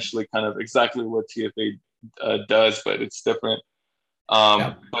are essentially kind of exactly what TFA does, but it's different.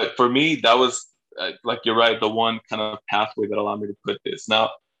 But for me, that was like, you're right, the one kind of pathway that allowed me to put this.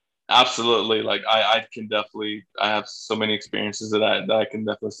 Now, absolutely, like I have so many experiences that I can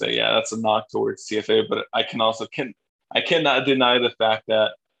definitely say, that's a knock towards TFA, but I cannot deny the fact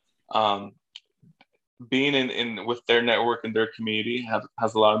that being in with their network and their community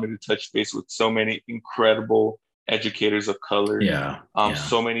has allowed me to touch base with so many incredible educators of color.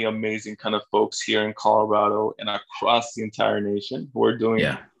 So many amazing kind of folks here in Colorado and across the entire nation who are doing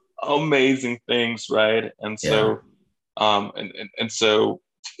amazing things, right? And so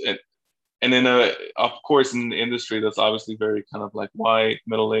and then of course in the industry that's obviously very kind of like white,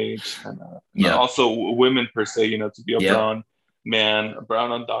 middle-aged, and also women per se, to be a brown man, a brown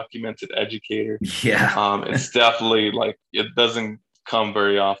undocumented educator, it's definitely like, it doesn't come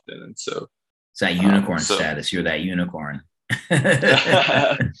very often. And so it's that unicorn status. You're that unicorn.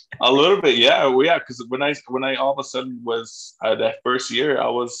 A little bit, because when I all of a sudden was that first year, I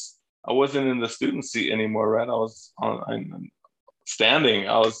wasn't in the student seat anymore, right? I was standing.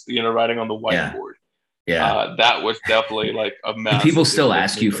 I was writing on the whiteboard. That was definitely like a massive. People still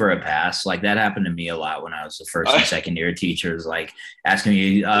ask you for a pass. Like that happened to me a lot when I was the first and second year teachers, like asking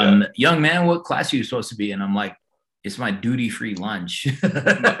me, young man, what class are you supposed to be? And I'm like, it's my duty-free lunch.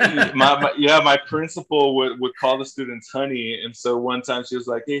 my principal would call the students honey. And so one time she was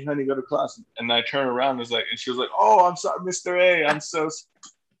like, hey, honey, go to class. And I turned around and she was like, oh, I'm sorry, Mr. A.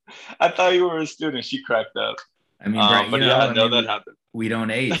 I thought you were a student. She cracked up. I mean, Brett, that happened. We don't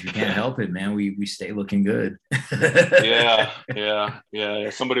age. We can't help it, man. We stay looking good. Yeah.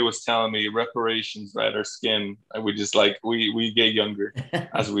 Somebody was telling me reparations, right? Our skin, we just like, we get younger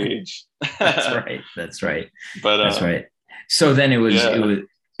as we age. That's right. But that's right. So then it was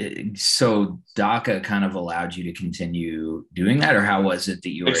So DACA kind of allowed you to continue doing that, or how was it that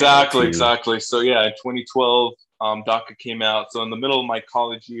you were Exactly. So yeah, in 2012, DACA came out. So in the middle of my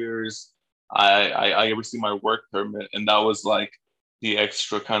college years, I received my work permit, and that was like the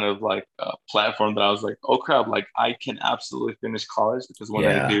extra kind of like platform that I was like, oh crap, like I can absolutely finish college, because when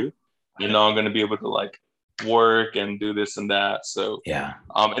I do, I'm going to be able to like work and do this and that. So and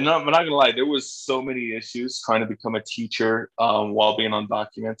I'm not gonna lie, there was so many issues trying to become a teacher while being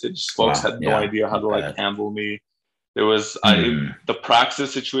undocumented. Just folks had no idea how to like handle me. There was the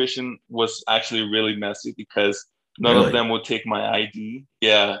praxis situation was actually really messy, because none of them would take my ID.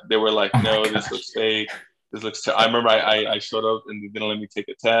 Yeah, they were like, no, this looks fake. This looks. I remember I showed up and they didn't let me take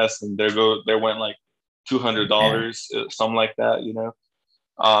a test, and there went like $200, something like that.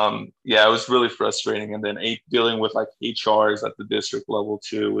 Yeah, it was really frustrating. And then dealing with like HRs at the district level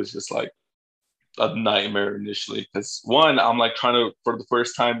too was just like a nightmare initially, because one, I'm like trying to for the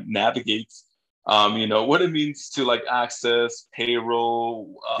first time navigate what it means to like access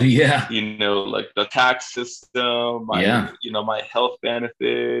payroll, like the tax system, my health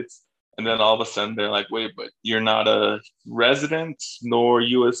benefits. And then all of a sudden they're like, wait, but you're not a resident nor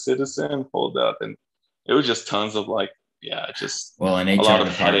US citizen. Hold up. And it was just tons of like, and HR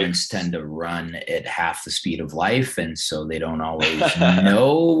departments tend to run at half the speed of life, and so they don't always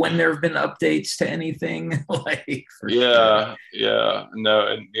know when there have been updates to anything. So they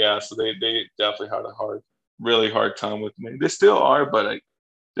definitely had a really hard time with me. They still are, but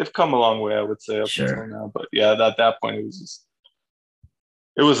they've come a long way, I would say, up until now. But yeah, at that point,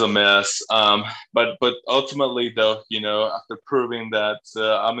 it was a mess. But ultimately, though, after proving that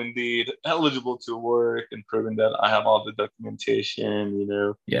I'm indeed eligible to work and proving that I have all the documentation,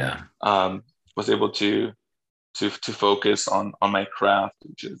 was able to focus on my craft,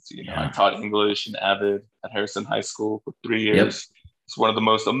 which is, I taught English and Avid at Harrison High School for 3 years. It's one of the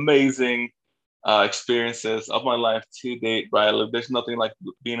most amazing experiences of my life to date, right? Like, there's nothing like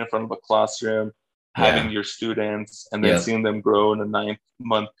being in front of a classroom, having your students, and then seeing them grow in a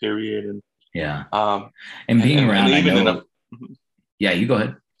 9-month period, and being around. You go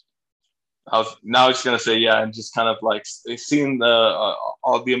ahead. I was just gonna say, and just kind of like seeing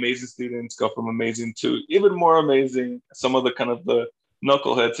all the amazing students go from amazing to even more amazing. Some of the kind of the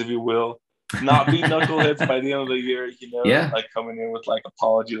knuckleheads, if you will, not be knuckleheads by the end of the year. Like coming in with like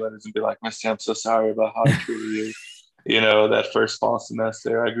apology letters and be like, "Mister, I'm so sorry about how I treated you." That first fall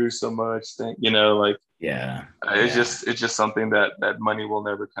semester, I grew so much. It's just something that money will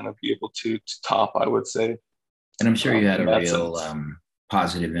never kind of be able to top, I would say. And I'm sure you had a real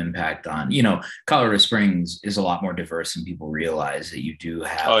positive impact on, Colorado Springs is a lot more diverse than people realize. That you do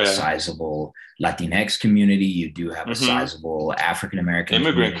have a sizable Latinx community. You do have a sizable African-American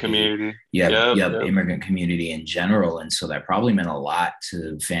immigrant community. Immigrant community in general. And so that probably meant a lot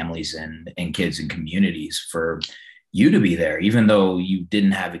to families and kids and communities for you to be there, even though you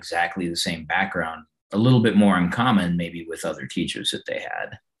didn't have exactly the same background, a little bit more in common maybe with other teachers that they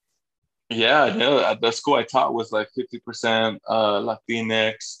had. Yeah, no, at the school I taught was like 50%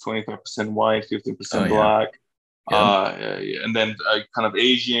 Latinx, 25% white, 15% Black, and then kind of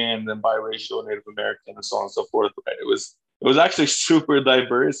Asian, then biracial, Native American, and so on and so forth. Right? It was actually super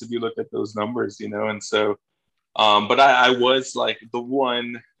diverse if you look at those numbers, and so, but I was like the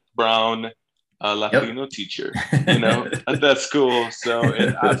one brown Latino teacher, at that school, so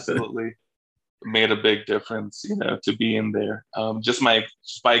it absolutely made a big difference, to be in there. Just by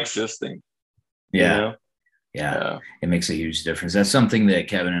existing. It makes a huge difference. That's something that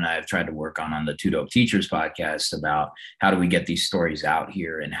Kevin and I have tried to work on the Two Dope Teachers podcast, about how do we get these stories out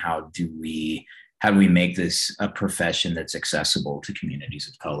here, and how do we make this a profession that's accessible to communities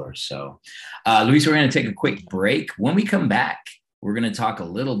of color. So, Luís, we're going to take a quick break. When we come back, we're going to talk a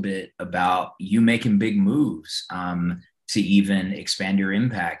little bit about you making big moves to even expand your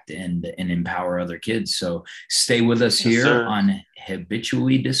impact and empower other kids. So stay with us here on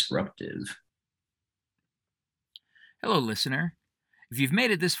Habitually Disruptive. Hello, listener. If you've made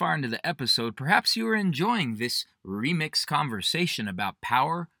it this far into the episode, perhaps you are enjoying this remixed conversation about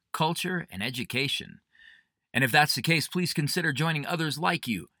power, culture, and education. And if that's the case, please consider joining others like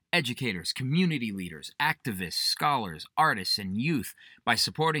you, educators, community leaders, activists, scholars, artists, and youth, by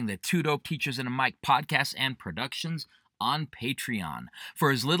supporting the Two Dope Teachers and a Mic podcasts and productions on Patreon.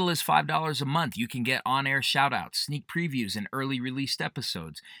 For as little as $5 a month, you can get on-air shout-outs, sneak previews, and early released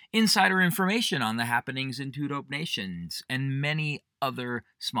episodes, insider information on the happenings in Two Dope Nations, and many other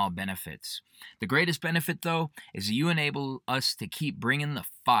small benefits. The greatest benefit, though, is you enable us to keep bringing the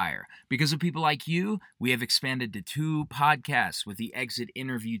fire. Because of people like you, we have expanded to 2 podcasts, with the Exit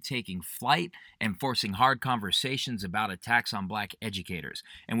interview taking flight and forcing hard conversations about attacks on Black educators.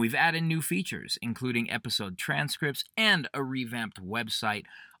 And we've added new features, including episode transcripts and a revamped website,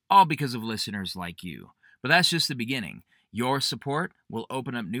 all because of listeners like you. But that's just the beginning. Your support will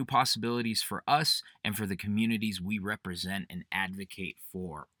open up new possibilities for us and for the communities we represent and advocate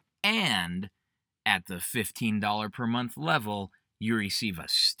for. And at the $15 per month level, you receive a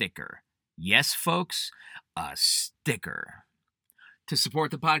sticker. Yes, folks, a sticker. To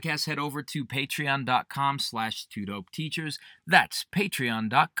support the podcast, head over to patreon.com/2dopeteachers. That's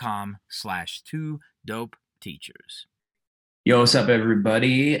patreon.com/2dopeteachers. Yo, what's up,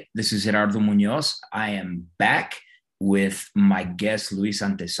 everybody? This is Gerardo Munoz. I am back with my guest, Luís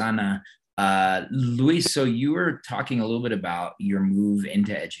Antezana. Luís, so you were talking a little bit about your move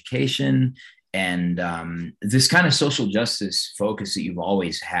into education and this kind of social justice focus that you've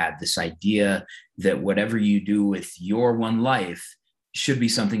always had, this idea that whatever you do with your one life should be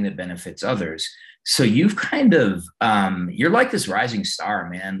something that benefits others. So you've kind of, you're like this rising star,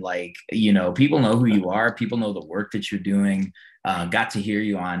 man. Like, you know, people know who you are. People know the work that you're doing. Got to hear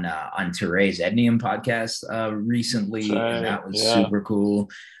you on Teray's Ednium podcast recently, and that was super cool.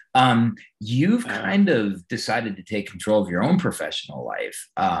 You've kind of decided to take control of your own professional life.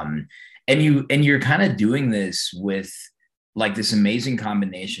 And you're kind of doing this with like this amazing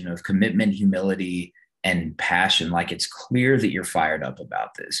combination of commitment, humility, and passion. Like, it's clear that you're fired up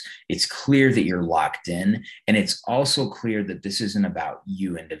about this. It's clear that you're locked in. And it's also clear that this isn't about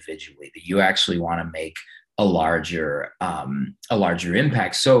you individually, that you actually want to make a larger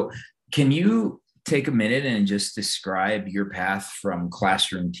impact. So can you take a minute and just describe your path from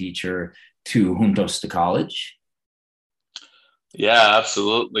classroom teacher to Juntos to college? Yeah,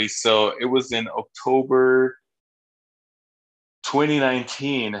 absolutely. So it was in October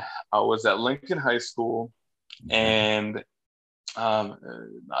 2019. I was at Lincoln High School, and I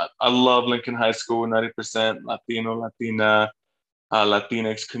love Lincoln High School. 90% Latino, Latina,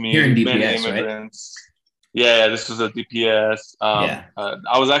 Latinx community, DPS, many immigrants. Right? Yeah, this was a DPS.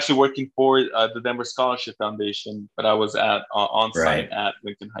 I was actually working for the Denver Scholarship Foundation, but I was on site at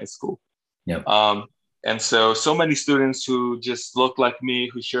Lincoln High School. Yep. And so many students who just looked like me,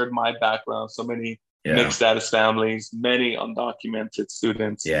 who shared my background, so many mixed status families, many undocumented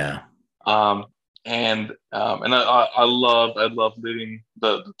students. Yeah. And I loved leading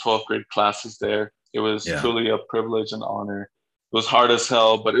the 12th grade classes there. It was truly a privilege and honor. It was hard as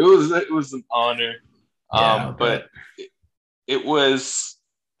hell, but it was an honor. But it was,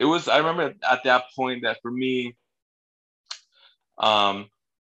 I remember at that point that for me,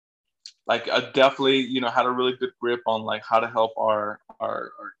 like I definitely, had a really good grip on like how to help our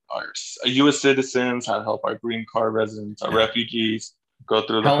U.S. citizens, how to help our green card residents, our refugees go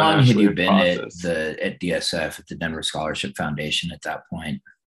through the How long had you been process. at DSF, at the Denver Scholarship Foundation at that point?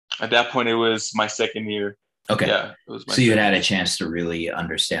 At that point, it was my second year. Okay. Yeah. It was so you had a chance to really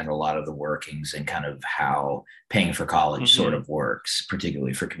understand a lot of the workings and kind of how paying for college sort of works,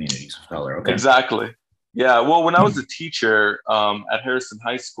 particularly for communities of color. Okay. Exactly. Yeah. Well, when I was a teacher at Harrison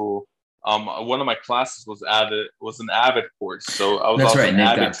High School, one of my classes was an AVID course. So I was an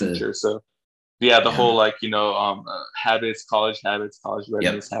AVID teacher. So the whole habits, college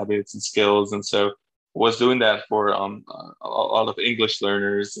readiness habits and skills. And so was doing that for a lot of English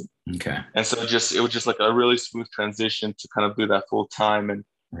learners. Okay. And so it was just like a really smooth transition to kind of do that full time and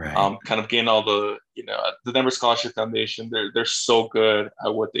kind of gain all the, the Denver Scholarship Foundation. They're so good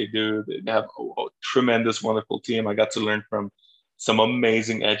at what they do. They have a tremendous, wonderful team. I got to learn from some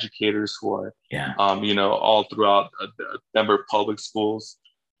amazing educators who are, all throughout Denver public schools.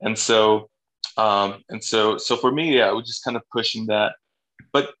 And so for me, I was just kind of pushing that.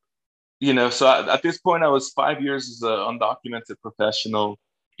 But, so at this point, I was 5 years as an undocumented professional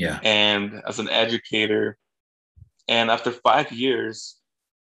and as an educator. And after 5 years,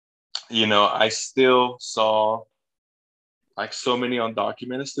 I still saw like so many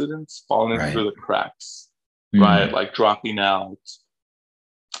undocumented students falling through the cracks. Right, like dropping out,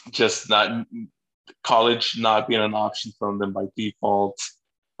 just college not being an option for them by default,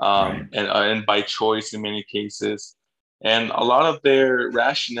 and by choice in many cases, and a lot of their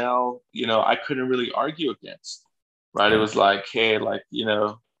rationale, I couldn't really argue against. Right, it was like, hey, like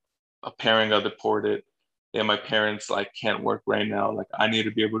a parent got deported, and my parents like can't work right now. Like I need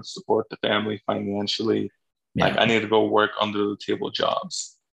to be able to support the family financially. Like I need to go work under the table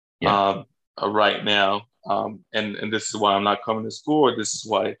jobs. Right now. And this is why I'm not coming to school, or this is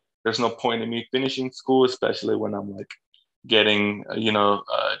why there's no point in me finishing school, especially when I'm like getting,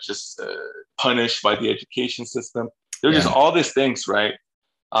 just punished by the education system. There were just all these things, right?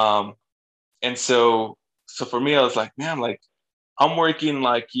 And so for me, I was like, man, like I'm working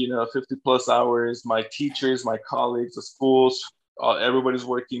like, 50 plus hours. My teachers, my colleagues, the schools, everybody's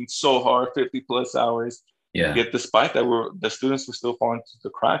working so hard, 50 plus hours. Yeah. Yet despite that, the students were still falling through the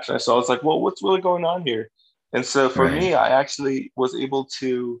cracks. Right? So I was like, well, what's really going on here? And so for me, I actually was able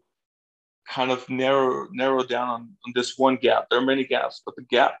to kind of narrow down on this one gap. There are many gaps, but the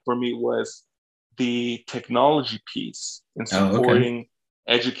gap for me was the technology piece in supporting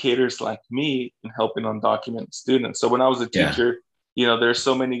educators like me in helping undocumented students. So when I was a teacher, there's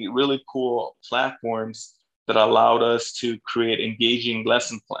so many really cool platforms that allowed us to create engaging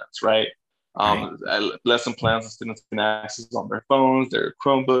lesson plans, right? Lesson plans that students can access on their phones, their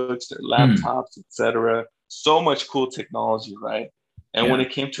Chromebooks, their laptops, etc. So much cool technology, right? And when it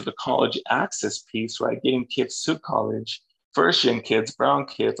came to the college access piece, right, getting kids to college, first-gen kids, brown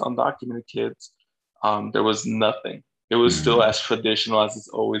kids, undocumented kids, there was nothing. It was still as traditional as it's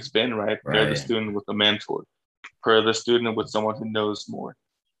always been, right? Pair the student with a mentor, pair the student with someone who knows more,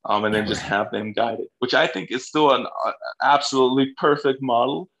 and then just have them guided, which I think is still an absolutely perfect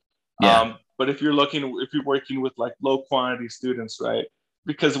model. But if you're working with like low quantity students, right?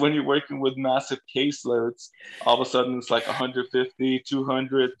 Because when you're working with massive caseloads, all of a sudden it's like 150,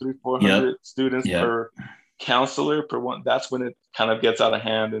 200, 300, 400 students per counselor per one. That's when it kind of gets out of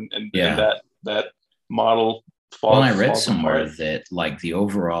hand, and that model falls. Well, I read somewhere that like the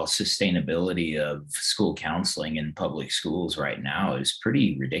overall sustainability of school counseling in public schools right now is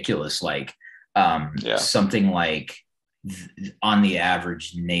pretty ridiculous. Like something like on the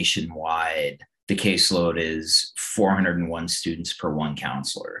average nationwide, the caseload is 401 students per one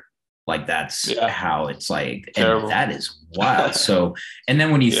counselor. Like that's how it's like, terrible. And that is wild. So, and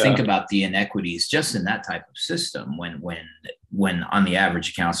then when you think about the inequities just in that type of system, when on the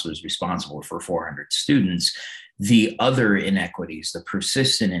average a counselor is responsible for 400 students, the other inequities, the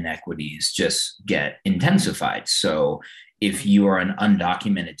persistent inequities just get intensified. So if you are an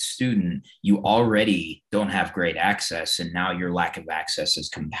undocumented student, you already don't have great access. And now your lack of access is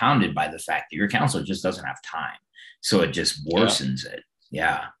compounded by the fact that your counselor just doesn't have time. So it just worsens it.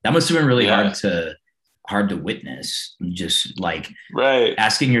 Yeah. That must have been really hard to witness. Just like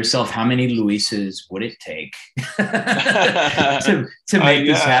asking yourself, how many Luises would it take to make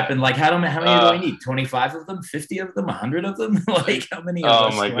this happen? Like how many do I need? 25 of them, 50 of them, 100 of them? Like how many of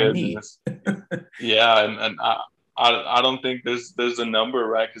us do I need? And I don't think there's a number,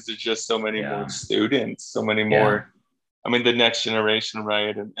 right? Because there's just so many more students, so many more. I mean, the next generation,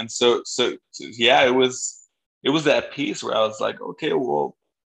 right? And so it was that piece where I was like, okay, well,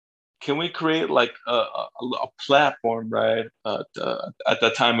 can we create like a platform, right? At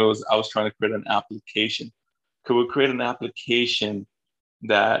that time, I was trying to create an application. Could we create an application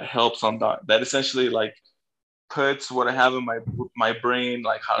that helps that essentially like puts what I have in my brain,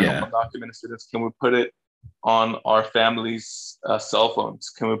 like how to help undocumented students? Can we put it on our families' cell phones?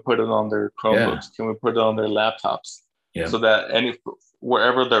 Can we put it on their Chromebooks? Can we put it on their laptops? So that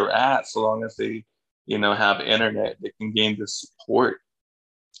wherever they're at, so long as they have internet, they can gain the support.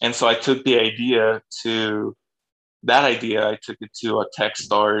 And so I took I took it to a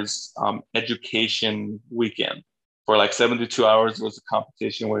Techstars education weekend for like 72 hours. It was a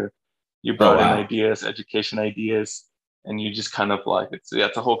competition where you brought in ideas, education ideas, and you just kind of like, it's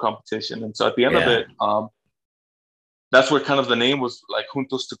a whole competition. And so at the end of it, that's where kind of the name was like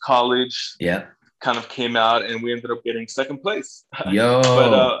Juntos to College. Kind of came out, and we ended up getting second place. But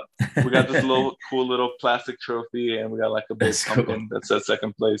we got this cool little plastic trophy, and we got like a big pumpkin that said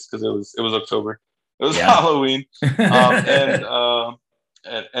second place because it was October. It was Halloween. But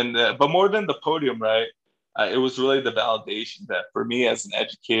more than the podium, right? It was really the validation that for me as an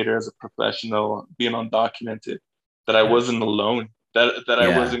educator, as a professional, being undocumented, that I wasn't alone, that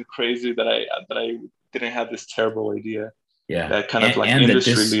I wasn't crazy, that I didn't have this terrible idea. That kind of like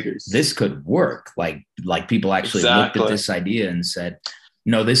industry leaders. This could work. Like people actually looked at this idea and said,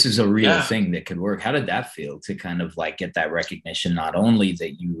 no, this is a real thing that could work. How did that feel to kind of like get that recognition, not only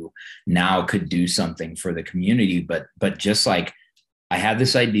that you now could do something for the community, but just like, I had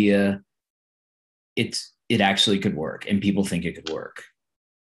this idea, it actually could work and people think it could work.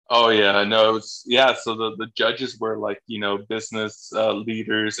 Oh yeah, no, it was, so the judges were like, business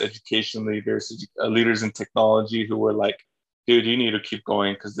leaders, education leaders, leaders in technology who were like, dude, you need to keep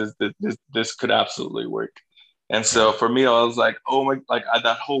going because this could absolutely work. And so for me, I was like, oh my, like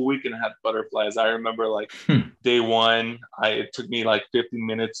that whole weekend I had butterflies. I remember like day one, it took me like 15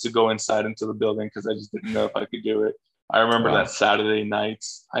 minutes to go inside into the building because I just didn't know if I could do it. I remember that Saturday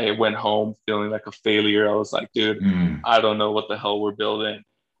nights, I went home feeling like a failure. I was like, dude, I don't know what the hell we're building.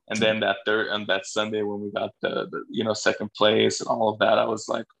 And then that Sunday when we got the second place and all of that, I was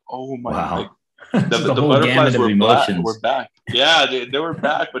like, oh my, like the butterflies were back. Yeah, they were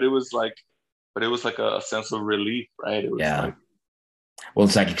back, but it was like a sense of relief, right? It was like, well,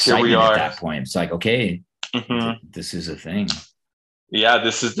 it's like excitement at that point. It's like, okay, this is a thing. Yeah,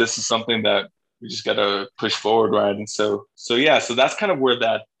 this is something that we just got to push forward, right? And so that's kind of where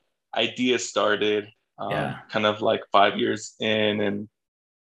that idea started, kind of like 5 years in.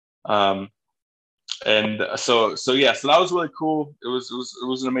 So that was really cool. It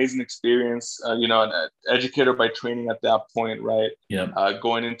was an amazing experience. An educator by training at that point, right? Yeah.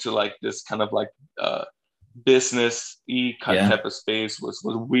 Going into like this kind of like business type of space was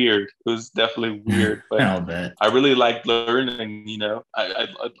weird. It was definitely weird, but I'll bet. I really liked learning. I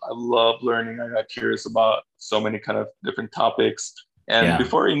love learning. I got curious about so many kind of different topics. And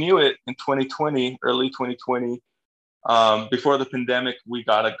before I knew it, in 2020, early 2020, before the pandemic, we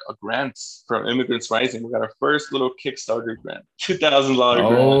got a grant from Immigrants Rising. We got our first little Kickstarter grant, $2,000 grant.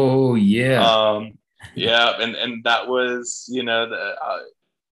 Oh yeah. And that was,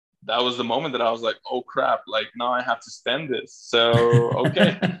 that was the moment that I was like, oh crap, like now I have to spend this. So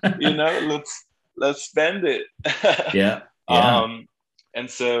okay, let's spend it. Yeah. And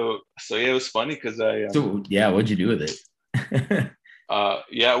so it was funny because what'd you do with it?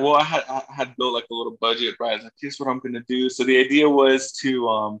 Well, I had built like a little budget, right? Like, here's what I'm gonna do. So the idea was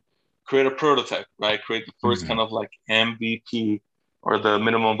to create a prototype, right? Create the first kind of like MVP, or the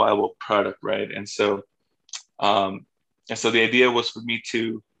minimum viable product, right? And so the idea was for me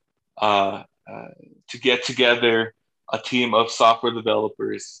to get together a team of software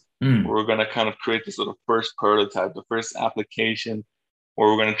developers. We're going to kind of create this little first prototype, the first application, where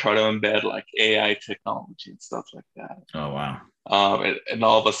we're going to try to embed like AI technology and stuff like that. Oh, wow. And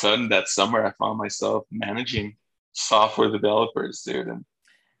all of a sudden that summer, I found myself managing software developers, dude.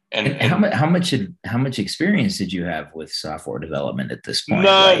 And how much experience did you have with software development at this point?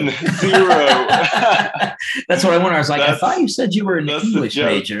 None, zero. That's what I wonder. I was like, I thought you said you were an English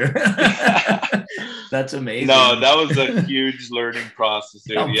major. That's amazing. No, that was a huge learning process,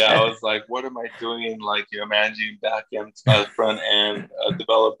 dude. Okay. Yeah, I was like, what am I doing? Like, managing back end, front end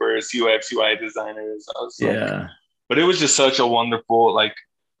developers, UX, UI designers. I was like, but it was just such a wonderful, like,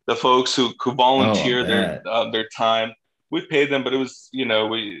 the folks who volunteer their time. We paid them, but it was,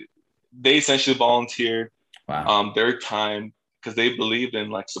 they essentially volunteered their time because they believed in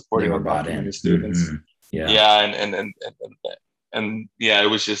like supporting our documentary students. And it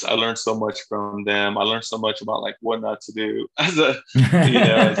was just, I learned so much from them. I learned so much about like what not to do as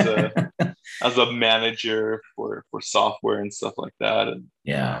a manager for software and stuff like that. And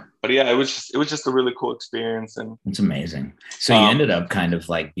it was just a really cool experience. And it's amazing. So you ended up kind of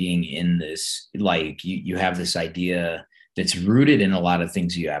like being in this, like you have this idea that's rooted in a lot of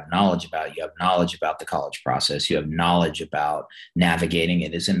things you have knowledge about. You have knowledge about the college process. You have knowledge about navigating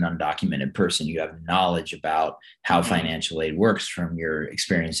it as an undocumented person. You have knowledge about how financial aid works from your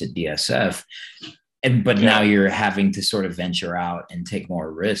experience at DSF. But now you're having to sort of venture out and take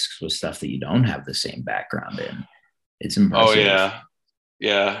more risks with stuff that you don't have the same background in. It's impressive. Oh, yeah.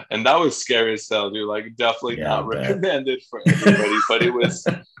 Yeah. And that was scary as hell, dude. Like, definitely not recommended for everybody, but it was...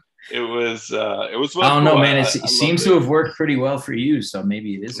 It was I don't know, man. It seems to have worked pretty well for you. So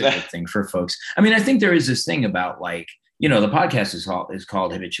maybe it is a good thing for folks. I mean, I think there is this thing about like, the podcast is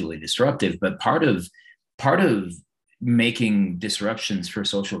called Habitually Disruptive, but part of making disruptions for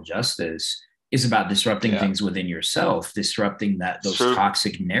social justice is about disrupting things within yourself, disrupting those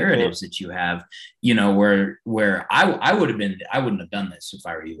toxic narratives that you have, where I wouldn't have done this if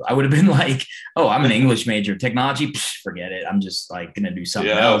I were you. I would have been like, oh, I'm an English major, technology, forget it. I'm just like going to do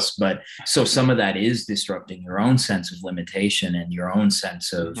something else. But so some of that is disrupting your own sense of limitation and your own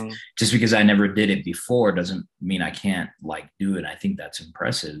sense of just because I never did it before doesn't mean I can't like do it. I think that's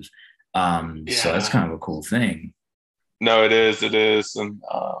impressive. So that's kind of a cool thing. No, it is.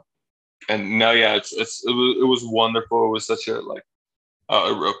 And no, it was wonderful. It was such a like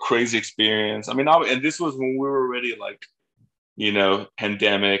a crazy experience. I mean, and this was when we were already like,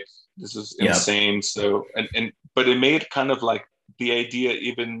 pandemic. This is insane. So but it made kind of like the idea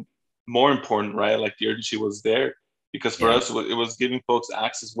even more important, right? Like the urgency was there because for us, it was giving folks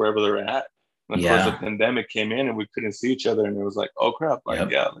access wherever they're at. And of course, the pandemic came in and we couldn't see each other, and it was like, oh crap,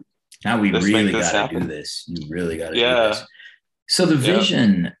 like now we really got to do this. You really got to do this. So the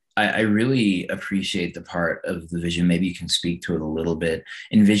vision. I really appreciate the part of the vision. Maybe you can speak to it a little bit.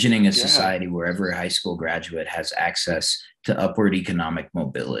 Envisioning a society where every high school graduate has access to upward economic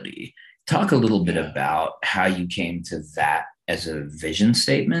mobility. talk a little bit about how you came to that as a vision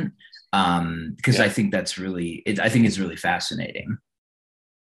statement, because I think that's really, I think it's really fascinating.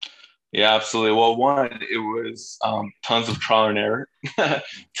 Yeah, absolutely. Well, one, it was tons of trial and error,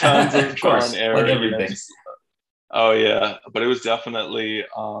 tons of trial and error. Like everything. Oh yeah, but it was definitely.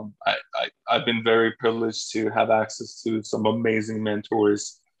 I've been very privileged to have access to some amazing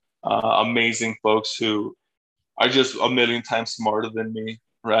mentors, amazing folks who are just a million times smarter than me,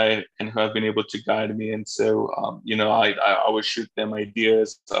 right? And who have been able to guide me. And so, I would shoot them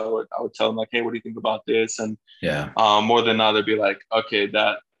ideas. I would tell them like, hey, what do you think about this? And more than not, they'd be like, okay,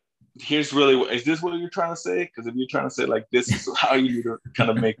 is this what you're trying to say? Because if you're trying to say like, this is how you need to kind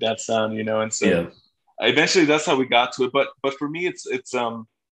of make that sound, And so eventually that's how we got to it. But for me,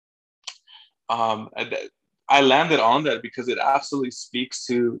 I landed on that because it absolutely speaks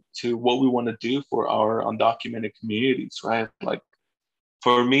to what we want to do for our undocumented communities, right? Like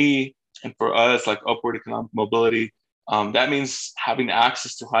for me and for us, like upward economic mobility, that means having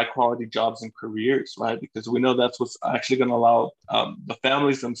access to high quality jobs and careers, right? Because we know that's what's actually going to allow the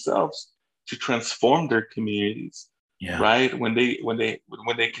families themselves to transform their communities, right? When they can when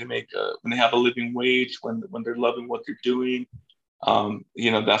they have a living wage, when they're loving what they're doing,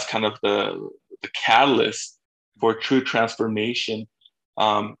 that's kind of the catalyst for true transformation.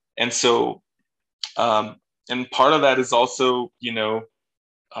 And so, and part of that is also,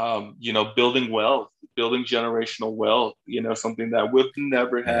 building wealth, building generational wealth, something that we've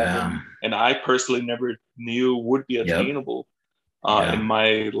never had. And I personally never knew would be attainable in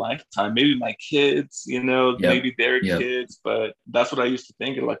my lifetime. Maybe my kids, maybe their kids, but that's what I used to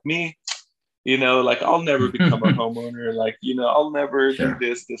think. And like me, like I'll never become a homeowner, like, I'll never do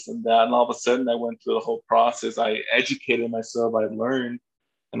this, and that. And all of a sudden I went through the whole process. I educated myself, I learned,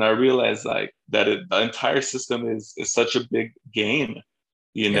 and I realized like that the entire system is such a big game,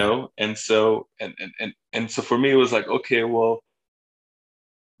 And so, and so for me, it was like, okay, well,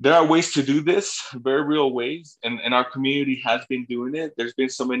 there are ways to do this, very real ways. And our community has been doing it. There's been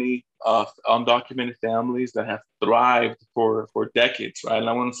so many undocumented families that have thrived for decades, right? And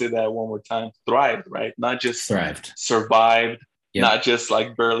I want to say that one more time, thrived, right? Not just survived, not just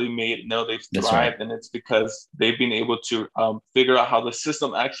like barely made it. No, they've thrived. Right. And it's because they've been able to figure out how the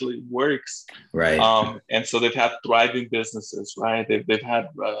system actually works. Right. And so they've had thriving businesses, right?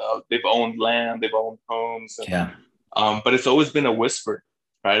 They've owned land, they've owned homes. But it's always been a whisper.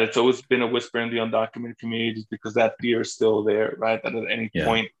 Right. It's always been a whisper in the undocumented communities because that fear is still there, right? That at any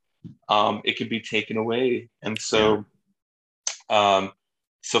point it can be taken away. And so,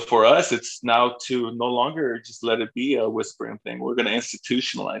 so for us, it's now to no longer just let it be a whispering thing. We're going to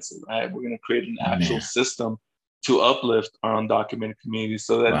institutionalize it, right? We're going to create an actual system to uplift our undocumented communities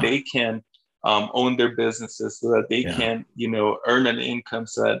so that they can own their businesses, so that they can, earn an income,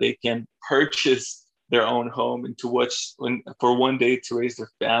 so that they can purchase their own home for one day to raise their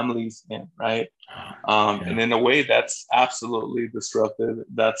families in, right? And in a way that's absolutely disruptive.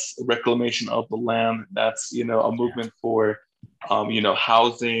 That's reclamation of the land. That's, a movement for,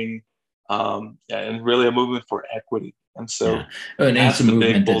 housing, and really a movement for equity. And so and it's a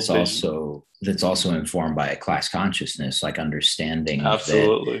movement that's also informed by a class consciousness, like understanding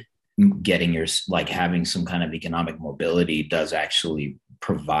that getting having some kind of economic mobility does actually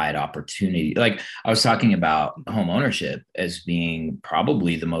provide opportunity. Like I was talking about home ownership as being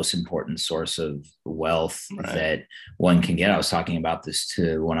probably the most important source of wealth that one can get. I was talking about this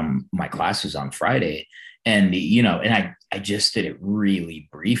to one of my classes on Friday, and and I just did it really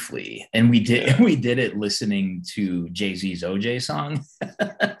briefly, and we did it listening to Jay-Z's OJ song.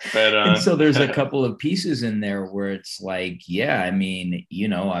 And so there's a couple of pieces in there where it's like,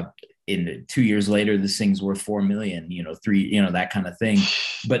 in 2 years later, this thing's worth 4 million, 3, that kind of thing.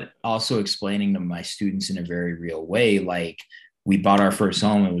 But also explaining to my students in a very real way, like we bought our first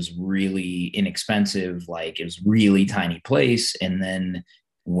home. It was really inexpensive. Like it was really tiny place. And then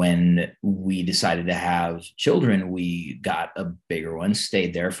when we decided to have children, we got a bigger one,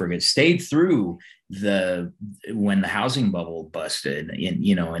 stayed through when the housing bubble busted in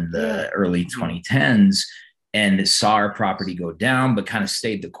the early 2010s. And saw our property go down, but kind of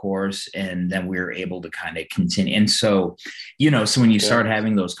stayed the course. And then we were able to kind of continue. And so, so when you start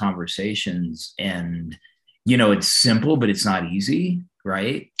having those conversations and, it's simple, but it's not easy,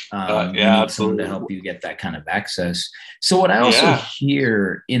 right? You need someone to help you get that kind of access. So what I also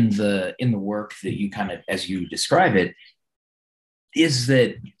hear in the work that you kind of, as you describe it, is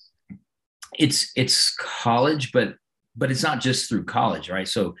that it's college, but it's not just through college, right?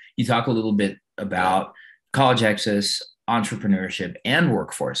 So you talk a little bit about college access, entrepreneurship and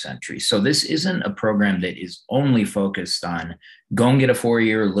workforce entry. So this isn't a program that is only focused on go and get a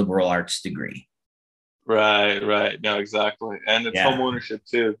 4-year liberal arts degree. Right. No, exactly. And it's home ownership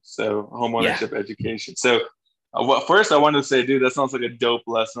too. So home ownership education. So first I wanted to say, dude, that sounds like a dope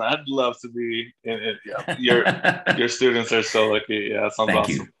lesson. I'd love to be in it. Yeah. Your students are so lucky. Yeah, that sounds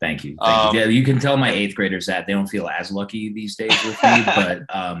awesome. Thank you. Yeah, you can tell my 8th graders that they don't feel as lucky these days with me, but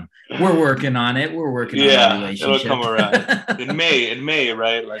we're working on it. We're working on our relationship. It'll come around. In May,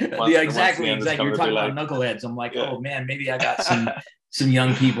 right? Like exactly. You're talking about knuckleheads. I'm like, oh man, maybe I got some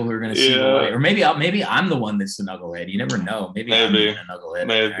young people who are going to see the light, or maybe I'm the one that's the knucklehead. You never know. Maybe I'm a knucklehead.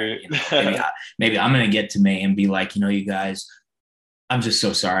 Maybe I'm going to get to May and be like, you guys, I'm just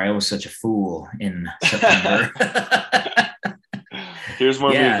so sorry. I was such a fool in September. Here's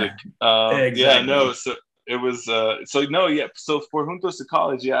more music. Exactly. Yeah, no. So it was. So for Juntos to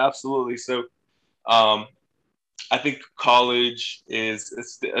College, yeah, absolutely. So, I think college is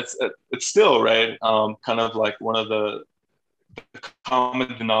it's still right. Kind of like one of the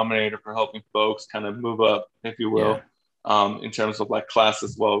common denominator for helping folks kind of move up, if you will, in terms of like class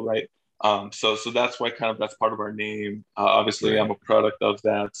as well, right? So that's why kind of that's part of our name. Obviously, I'm a product of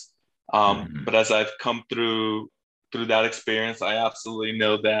that. But as I've come through that experience, I absolutely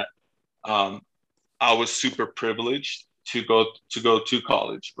know that I was super privileged to go to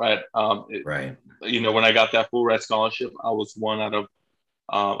college, right? When I got that full ride scholarship, I was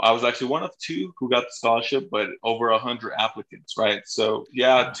I was actually one of 2 who got the scholarship, but over 100 applicants, right? So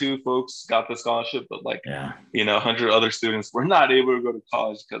 2 folks got the scholarship, but 100 other students were not able to go to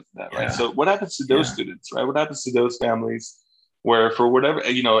college because of that, right? So what happens to those students, right? What happens to those families where for whatever,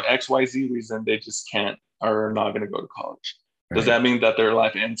 XYZ reason, they just can't or are not going to go to college? Does that mean that their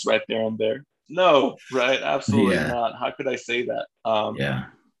life ends right there and there? No, right? Absolutely not. How could I say that?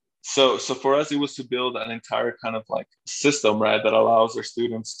 So for us, it was to build an entire kind of like system, right, that allows our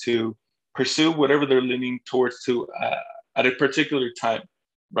students to pursue whatever they're leaning towards to at a particular time,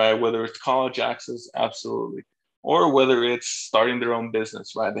 right? Whether it's college access, absolutely, or whether it's starting their own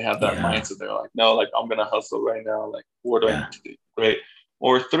business, right? They have that mindset. They're like, no, like I'm gonna hustle right now. Like, what do I need to do? Right?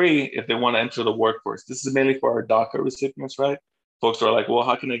 Or 3, if they want to enter the workforce. This is mainly for our DACA recipients, right? Folks are like, well,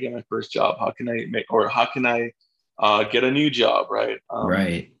 how can I get my first job? How can I get a new job, right?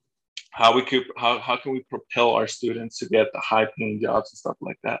 How can we propel our students to get the high paying jobs and stuff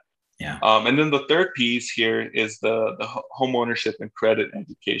like that? And then the third piece here is the home ownership and credit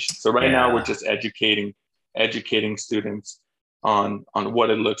education. So now we're just educating students on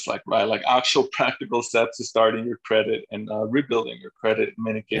what it looks like, right? Like actual practical steps to starting your credit and rebuilding your credit in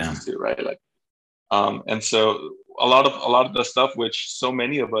many cases too, right? Like, and so a lot of the stuff which so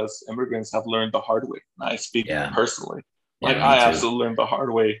many of us immigrants have learned the hard way. And I speak personally. I absolutely learned the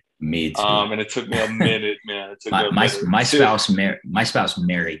hard way. Me too. And it took me a minute, man. It took my spouse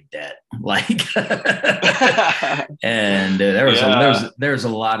married debt, and there was a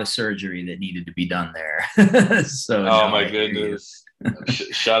lot of surgery that needed to be done there. So my goodness.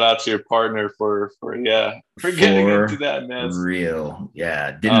 Shout out to your partner for getting into that, man. Real,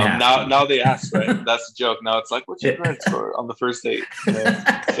 didn't have to. Now they ask, right? That's the joke. Now it's like, what's your parents for on the first date?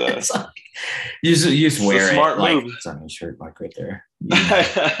 You just wear it. Smart like move. It's on your shirt, like right there.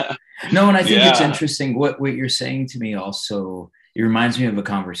 No, and I think it's interesting what you're saying to me. Also, it reminds me of a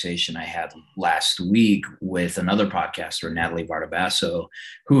conversation I had last week with another podcaster, Natalie Vardabasso,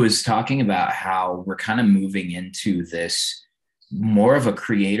 who was talking about how we're kind of moving into this more of a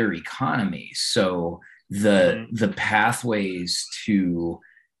creator economy. So the pathways to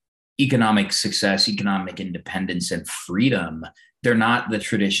economic success, economic independence, and freedom, they're not the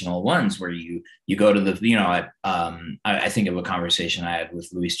traditional ones where you go to the, I think of a conversation I had with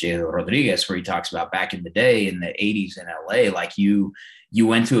Luís Rodriguez where he talks about back in the day in the 80s in LA, like you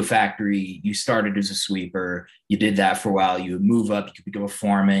went to a factory, you started as a sweeper, you did that for a while, you would move up, you could become a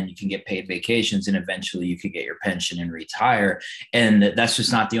foreman, you can get paid vacations, and eventually you could get your pension and retire. And that's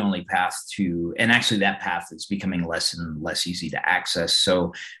just not the only path and actually that path is becoming less and less easy to access.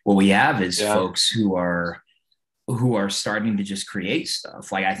 So what we have is folks who are starting to just create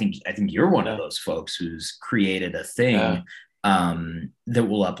stuff. Like I think you're one of those folks who's created a thing that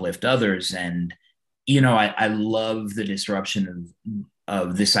will uplift others. And, I love the disruption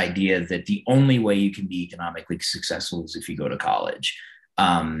of this idea that the only way you can be economically successful is if you go to college,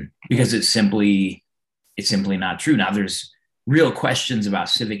 because it's simply not true. Now there's real questions about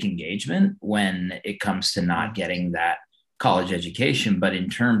civic engagement when it comes to not getting that college education, but in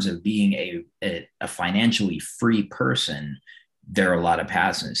terms of being a financially free person, there are a lot of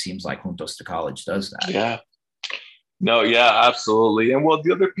paths, and it seems like Juntos to College does that. Absolutely. And well,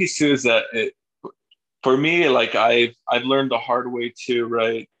 the other piece too is that for me, like I've learned the hard way too,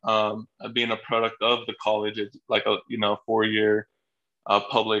 right? Being a product of the college, it's like a 4-year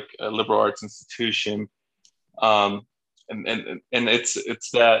public liberal arts institution, and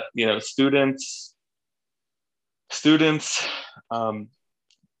it's that students, how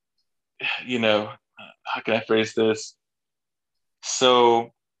can I phrase this?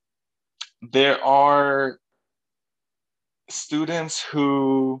 So there are students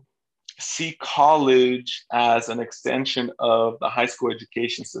who see college as an extension of the high school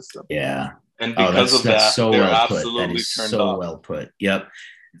education system. Yeah. And because of that's that, so they're well put. absolutely That is turned so off. well put. Yep.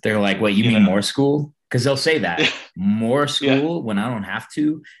 They're like, what, you mean more school? Because they'll say that more school when I don't have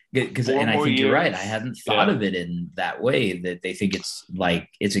to. Because and I think you're right. I hadn't thought of it in that way, that they think it's like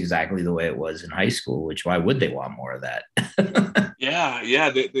it's exactly the way it was in high school. Which why would they want more of that? They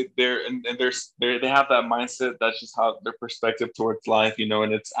have that mindset. That's just how their perspective towards life,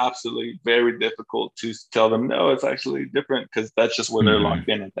 and it's absolutely very difficult to tell them no, it's actually different, because that's just where they're locked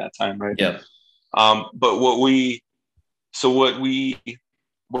in at that time, right? Yep. But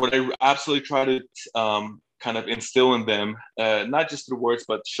what I absolutely try to kind of instill in them, not just through words,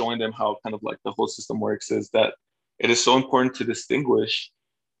 but showing them how kind of like the whole system works, is that it is so important to distinguish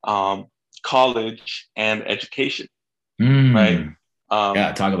college and education, right?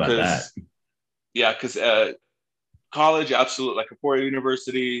 Talk about that. Yeah, because college, absolutely, like a four-year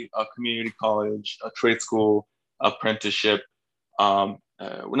university, a community college, a trade school, apprenticeship, well,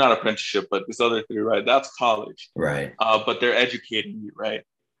 not apprenticeship, but this other three, right? That's college. Right. But they're educating you, right?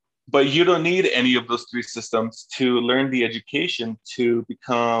 But you don't need any of those three systems to learn the education to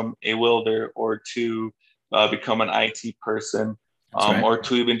become a welder, or to become an IT person, right. Or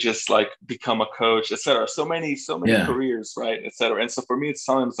to even just like become a coach, etc. So many careers, right, etc. And so for me, it's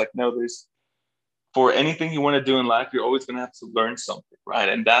telling them, it's like, no, for anything you want to do in life, you're always going to have to learn something, right?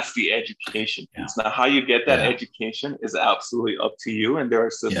 And that's the education piece. Now, how you get that education is absolutely up to you, and there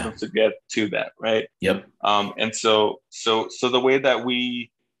are systems to get to that, right? Yep. And so the way that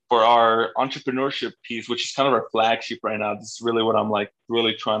we, for our entrepreneurship piece, which is kind of our flagship right now, this is really what I'm like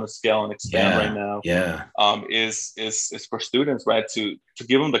really trying to scale and expand right now. Is for students, right, to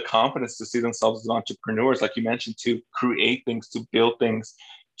give them the confidence to see themselves as entrepreneurs, like you mentioned, to create things, to build things,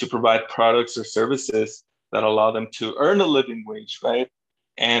 to provide products or services that allow them to earn a living wage, right?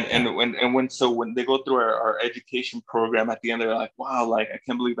 And when they go through our education program, at the end they're like, wow, like I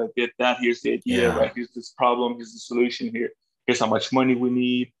can't believe I did that. Here's the idea, right? Here's this problem. Here's the solution. Here's how much money we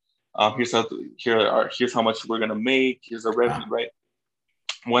need. Here's how much we're gonna make. Here's the revenue, right?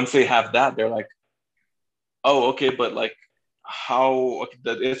 Once they have that, they're like, oh, okay, but like how? Okay,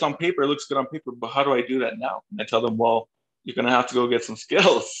 it's on paper. It looks good on paper, but how do I do that now? And I tell them, well, you're gonna have to go get some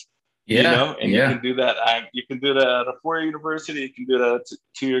skills. You can do that. You can do that at a four-year university. You can do that at a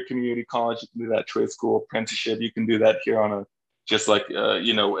two-year community college. You can do that at trade school apprenticeship. You can do that here on a just like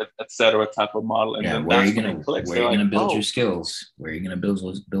et cetera type of model. And then where are you gonna build your skills? Where are you gonna build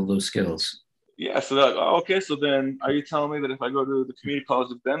those skills? Yeah, so they're like, oh, okay. So then, are you telling me that if I go to the community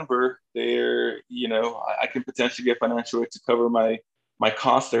college of Denver, I can potentially get financial aid to cover my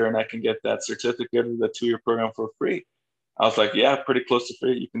costs there, and I can get that certificate of the 2-year program for free? I was like, yeah, pretty close to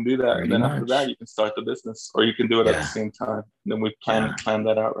free. You can do that. And then after that, you can start the business, or you can do it at the same time. And then we plan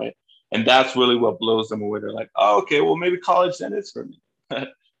that out, right? And that's really what blows them away. They're like, oh, okay, well, maybe college then is for me,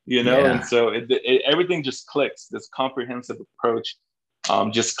 And so everything just clicks. This comprehensive approach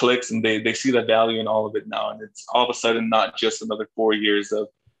just clicks, and they see the value in all of it now. And it's all of a sudden not just another 4 years of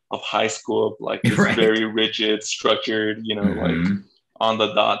high school, of like this very rigid, structured, like on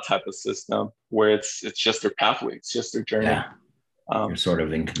the dot type of system, where it's just their pathway, it's just their journey. You're sort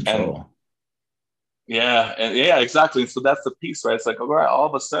of in control. Exactly. And so that's the piece, right? It's like, all right, all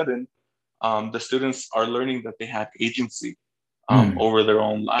of a sudden, the students are learning that they have agency over their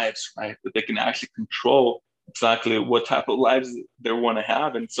own lives, right? That they can actually control exactly what type of lives they want to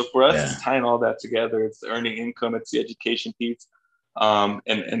have. And so for us, it's tying all that together. It's the earning income, it's the education piece.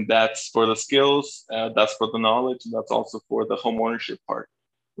 And that's for the skills, that's for the knowledge, and that's also for the home ownership part,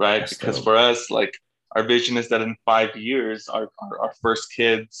 right? That's because for us, like our vision is that in 5 years, our first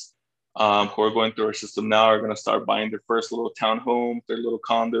kids who are going through our system now are going to start buying their first little townhomes, their little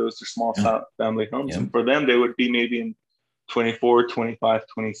condos, their small family homes. And for them, they would be maybe in 24, 25,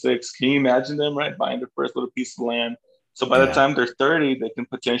 26. Can you imagine them, right? Buying their first little piece of land. So by the time they're 30, they can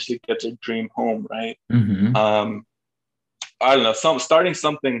potentially get their dream home, right? I don't know, starting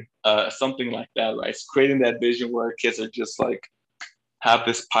something like that, right? It's creating that vision where kids are just like have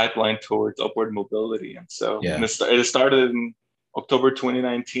this pipeline towards upward mobility. And so and it started in October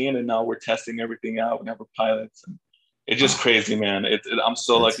 2019, and now we're testing everything out. We have our pilots, and it's just crazy, man. I'm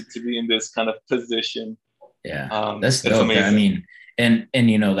so lucky to be in this kind of position. Yeah, that's dope. Amazing. I mean, and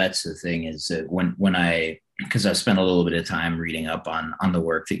you know, that's the thing is that because I've spent a little bit of time reading up on the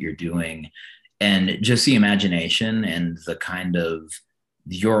work that you're doing, and just the imagination and the kind of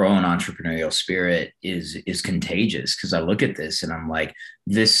your own entrepreneurial spirit is contagious. Because I look at this and I'm like,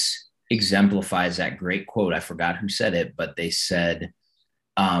 this exemplifies that great quote. I forgot who said it, but they said,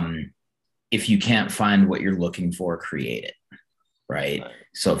 if you can't find what you're looking for, create it. Right.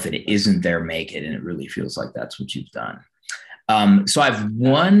 So if it isn't there, make it. And it really feels like that's what you've done. So I have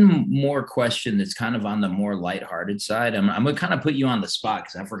one more question that's kind of on the more lighthearted side. I'm going to kind of put you on the spot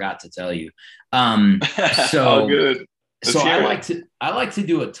because I forgot to tell you. So good. So I like to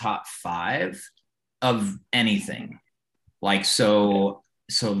do a top 5 of anything. Like, so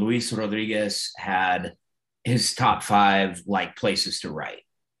Luis Rodriguez had his top 5 like places to write.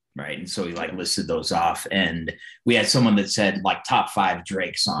 Right. And so he like listed those off, and we had someone that said like top 5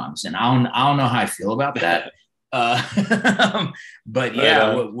 Drake songs. And I don't know how I feel about that. But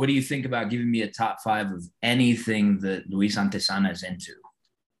yeah, what do you think about giving me a top 5 of anything that Luis Antezana is into?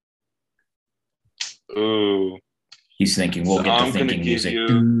 Ooh. He's thinking, we'll get to thinking music.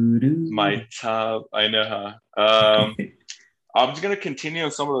 My top, I know how. I'm just going to continue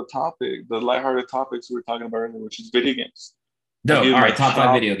on some of the lighthearted topics we were talking about earlier, which is video games. No, all right, top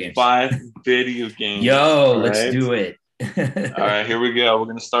 5 video games. 5 video games. Yo, let's do it. All right, here we go. We're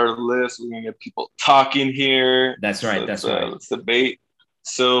going to start a list. We're going to get people talking here. That's right. That's right. Let's debate.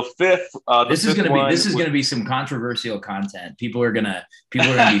 So fifth, this is going to be some controversial content. People are gonna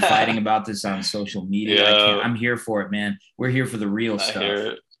be fighting about this on social media. Yeah. I'm here for it, man. We're here for the real stuff.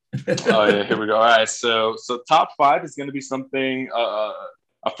 Hear it. Oh yeah, here we go. All right, so top 5 is going to be something a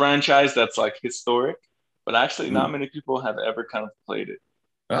franchise that's like historic, but actually not many people have ever kind of played it.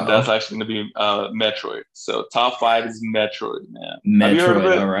 And that's actually going to be Metroid. So top 5 is Metroid, man. Metroid, have you heard of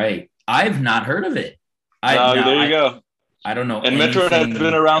it? All right. I've not heard of it. There you go. I don't know. And Metroid has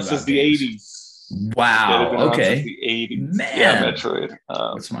been around since the 80s. Wow. Okay. Since the 80s. Man. Yeah, Metroid.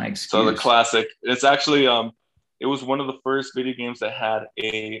 What's my excuse? So the classic. It's actually it was one of the first video games that had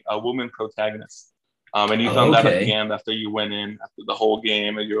a woman protagonist. And you found that at the end after you went in after the whole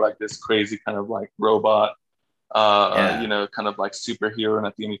game, and you're like this crazy kind of like robot, you know, kind of like superhero. And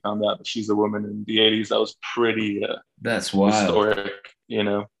at the end, you found out that she's a woman in the 80s. That was pretty. That's wild. Historic, you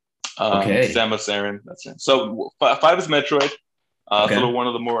know. Samus Aran, that's it. So 5 is Metroid. Sort of one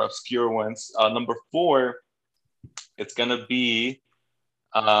of the more obscure ones. Number 4, it's gonna be.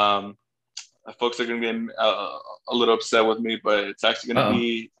 Folks are gonna be a little upset with me, but it's actually gonna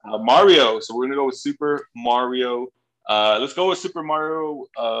be Mario. So we're gonna go with Super Mario. Let's go with Super Mario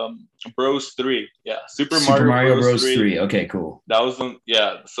Bros. 3. Yeah, Super Mario Bros. 3. Okay, cool. That was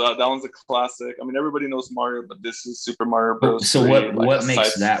so that one's a classic. I mean, everybody knows Mario, but this is Super Mario Bros. So 3, what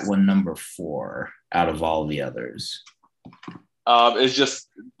makes that one number 4 out of all the others? It's just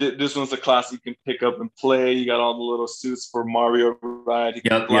this one's a classic you can pick up and play. You got all the little suits for Mario, right?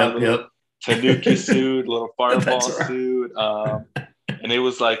 Yep. Tanuki suit, little fireball suit. And it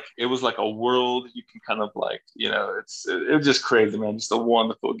was like a world you can kind of like, you know, it was just crazy, man. Just a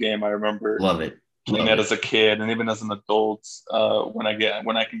wonderful game. I remember playing it as a kid, and even as an adult, when I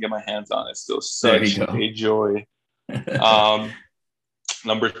can get my hands on it, it's still such a joy.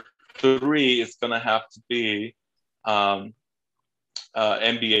 Number 3 is gonna have to be NBA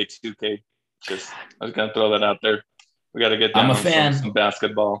 2K. I was gonna throw that out there. We got to get down on some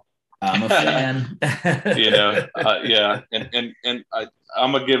basketball. I'm a fan. You know, yeah, and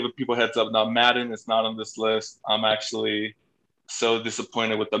I'm gonna give people heads up now. Madden is not on this list. I'm actually so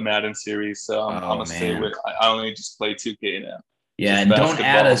disappointed with the Madden series, so I'm gonna stay with. I only just play 2K now. Yeah, and don't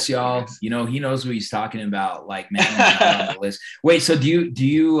add us, y'all. You know, he knows what he's talking about. Like Madden's not on the list. Wait, so do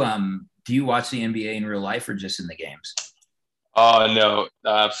you watch the NBA in real life or just in the games? Oh no,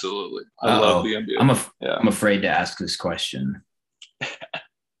 absolutely. I love the NBA. I'm afraid to ask this question.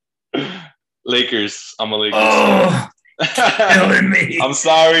 Lakers. I'm a Lakers fan. Killing me. I'm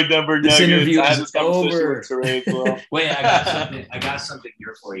sorry, Denver Nuggets. This interview I had is over. With Teray as well. Wait, I got something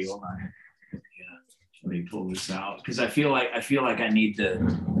here for you. Hold on. Yeah, let me pull this out because I feel like I need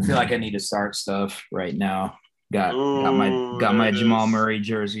to start stuff right now. Got my Jamal Murray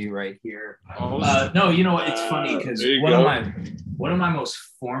jersey right here. No, you know what? It's funny because one of my most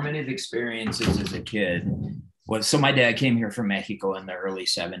formative experiences as a kid was, so my dad came here from Mexico in the early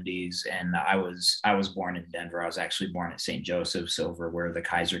 70s, and I was born in Denver. I was actually born at St. Joseph's over where the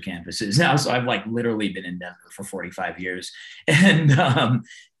Kaiser campus is now. So I've like literally been in Denver for 45 years.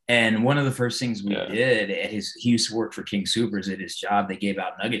 And one of the first things we did he used to work for King Soopers at his job. They gave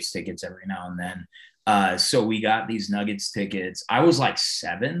out Nuggets tickets every now and then. So we got these Nuggets tickets. I was like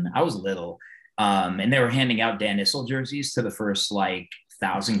 7. I was little. And they were handing out Dan Issel jerseys to the first like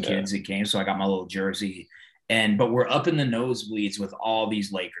 1,000 kids that came. So I got my little jersey. But we're up in the nosebleeds with all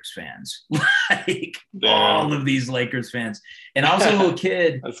these Lakers fans, like all of these Lakers fans. And I was a little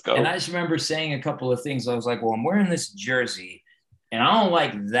kid. Let's go. And I just remember saying a couple of things. I was like, well, I'm wearing this jersey and I don't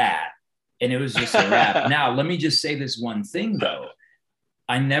like that. And it was just a wrap. Now, let me just say this one thing, though.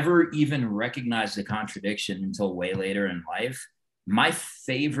 I never even recognized the contradiction until way later in life. My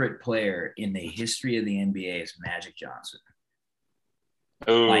favorite player in the history of the NBA is Magic Johnson.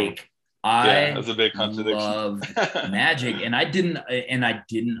 Oh, like, that's a big contradiction. Loved Magic, and I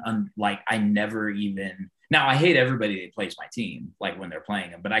never even. Now I hate everybody that plays my team, like when they're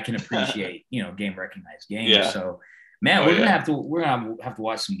playing them, but I can appreciate, game recognized games. Yeah. So, man, we're gonna have to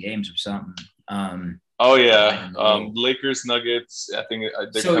watch some games or something. Lakers Nuggets. I think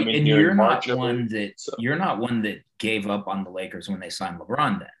they're so. Coming And here you're in not March, one that you're not one that gave up on the Lakers when they signed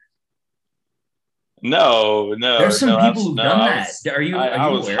LeBron. Then. No. There's some people who've done that. Are you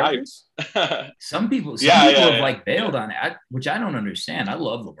aware of this? Some people have like bailed on it, which I don't understand. I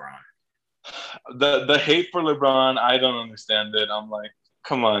love LeBron. The hate for LeBron, I don't understand it. I'm like,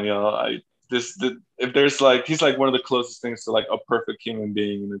 come on, y'all. If there's like, he's like one of the closest things to like a perfect human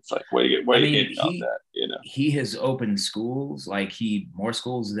being, and it's like, why are you hating on that? He has opened schools, like more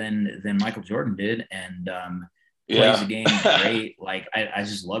schools than Michael Jordan did, and plays the game great. Like I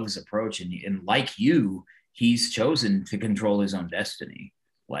just love his approach, and like you, he's chosen to control his own destiny.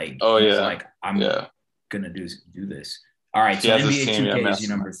 Like like I'm gonna do this. All right, so NBA 2K is your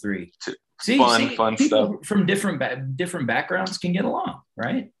number 3. Fun people stuff from different backgrounds can get along,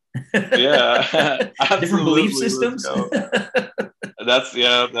 right? Yeah, different belief systems. That's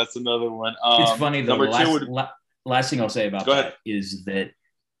another one. It's funny though. Last thing I'll say about that is that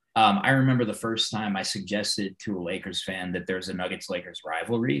I remember the first time I suggested to a Lakers fan that there's a Nuggets-Lakers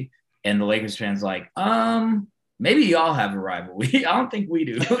rivalry, and the Lakers fans like, maybe y'all have a rivalry. I don't think we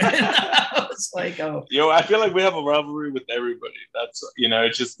do. I was like, I feel like we have a rivalry with everybody. That's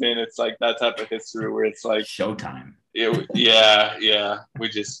it's like that type of history where it's like Showtime. We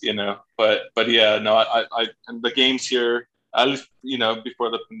just but I and the games here, at least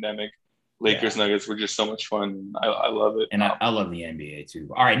before the pandemic, Lakers Nuggets were just so much fun. I love it. And I love the NBA too.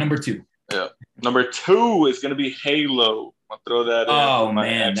 All right, number 2. Yeah. Number 2 is gonna be Halo. I'll throw that in. Oh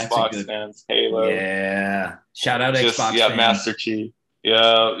man, Xbox fans. Halo. Yeah. Shout out Xbox fans. Master Chief.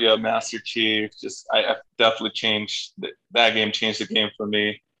 Yeah, Master Chief. Just I definitely changed that game. Changed the game for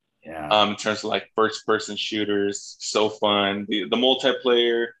me. Yeah. In terms of like first person shooters, so fun. The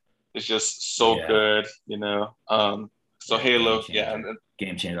multiplayer is just so good. So Halo,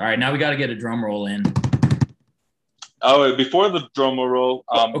 game changer. All right, now we got to get a drum roll in. Oh, before the drum roll,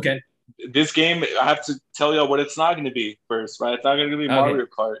 okay. This game, I have to tell y'all what it's not going to be first, right? It's not going to be Mario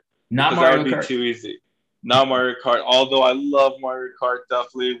Kart. Not Mario Kart. That would be too easy. Not Mario Kart. Although I love Mario Kart,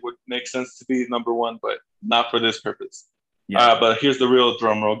 definitely would make sense to be number 1, but not for this purpose. Yeah. But here's the real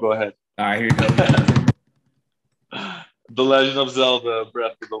drum roll. Go ahead. All right, here you go. The Legend of Zelda: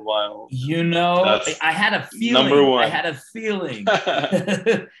 Breath of the Wild. I had a feeling. Number 1. I had a feeling.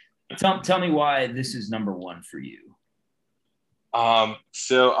 Tell me why this is number 1 for you.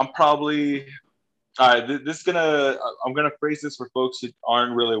 So I'm probably all right. I'm gonna phrase this for folks who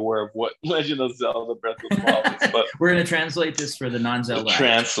aren't really aware of what Legend of Zelda: Breath of the Wild is. But we're gonna translate this for the non-Zelda.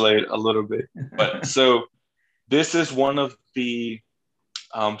 Translate a little bit, but so this is one of the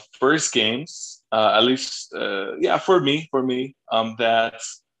first games, at least, for me, that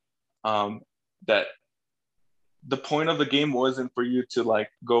the point of the game wasn't for you to like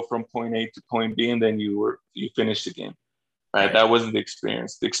go from point A to point B and then you finished the game. Right, that wasn't the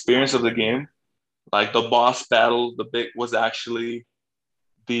experience. The experience of the game, like the boss battle, was actually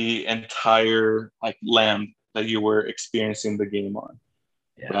the entire like land that you were experiencing the game on.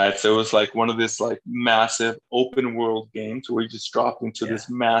 Yeah. Right, so it was like one of this like massive open world games where you just drop into this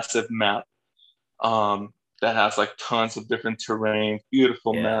massive map that has like tons of different terrain,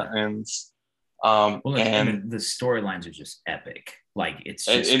 beautiful mountains. And the storylines are just epic. Like it's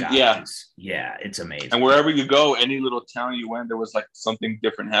just it's amazing. And wherever you go, any little town you went, there was like something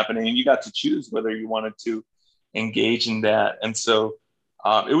different happening, and you got to choose whether you wanted to engage in that. And so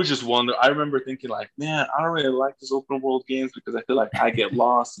it was just one that I remember thinking like, man, I don't really like this open world games because I feel like I get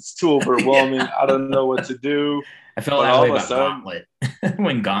lost. It's too overwhelming. I don't know what to do. I felt that way about Gauntlet.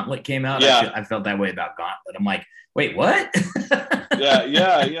 When Gauntlet came out, I felt that way about Gauntlet. I'm like, wait, what?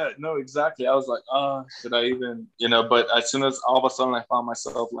 No, exactly. I was like, should I even, but as soon as all of a sudden I found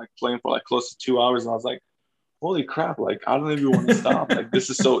myself like playing for like close to 2 hours, and I was like, holy crap, like I don't even want to stop. Like this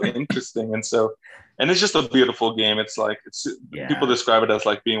is so interesting. And so And it's just a beautiful game. It's like people describe it as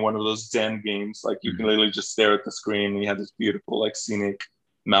like being one of those Zen games. Like you can literally just stare at the screen and you have this beautiful like scenic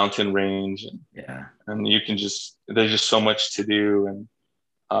mountain range, and you can just, there's just so much to do,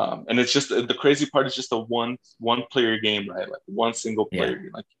 and it's just, the crazy part is just a one player game, right? Like one single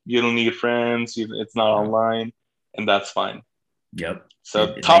player. Like you don't need friends. It's not online, and that's fine. Yep.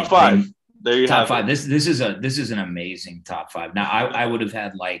 So top five. There you have top five. It. This is an amazing top five. Now I would have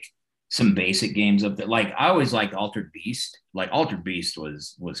had like some basic games up there. Like I always liked Altered Beast. Like Altered Beast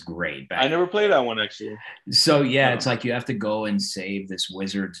was great. I never played that one actually. So it's like you have to go and save this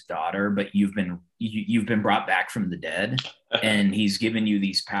wizard's daughter, but you've been brought back from the dead, and he's given you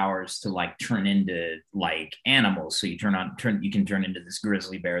these powers to like turn into like animals. So you you can turn into this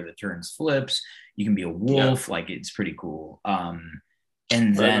grizzly bear that turns flips. You can be a wolf. Like it's pretty cool.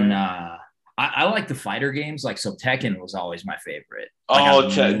 And then I like the fighter games. Like, so Tekken was always my favorite.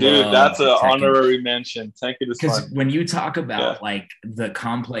 Like, dude, that's an honorary mention. Tekken is fun. Because when you talk about like the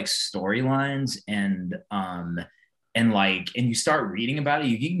complex storylines and you start reading about it,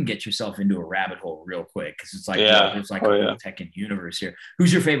 you can get yourself into a rabbit hole real quick. Because it's like, there's like a whole Tekken universe here.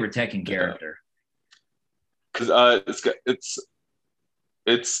 Who's your favorite Tekken character? Because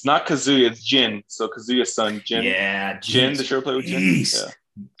it's not Kazuya, it's Jin. So Kazuya's son, Jin. Yeah, Jin. The show play with Jin.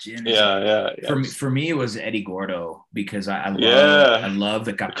 Jin. For me, it was Eddie Gordo, because I love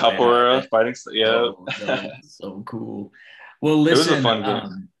the capoeira fighting. So cool. Well, listen, it was a fun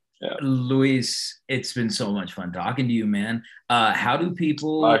game. Luís, it's been so much fun talking to you, man. How do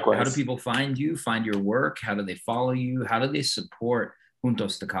people find you? Find your work? How do they follow you? How do they support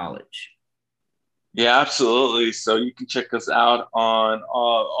Juntos to College? Yeah, absolutely. So you can check us out on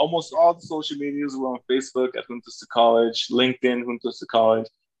almost all the social medias. We're on Facebook at Juntos to College, LinkedIn, Juntos to College.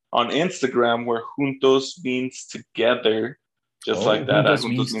 On Instagram, where Juntos means together, just like that.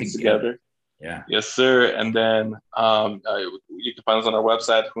 Juntos means together. Yeah. Yes, sir. And then you can find us on our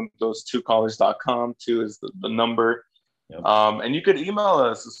website, juntos2college.com. 2 is the number. Yep. And you could email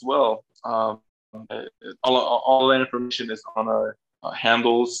us as well. All that information is on our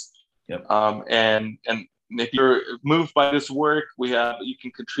handles. Yep. And if you're moved by this work, you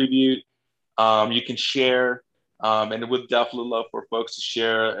can contribute, you can share, and would definitely love for folks to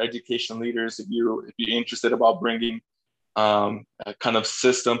share, education leaders, if you're interested about bringing kind of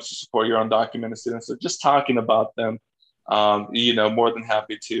systems to support your undocumented students, or just talking about them. More than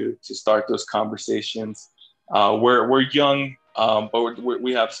happy to start those conversations. We're young, but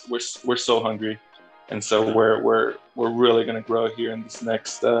we're so hungry. And so we're really going to grow here in this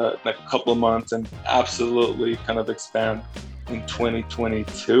next couple of months, and absolutely kind of expand in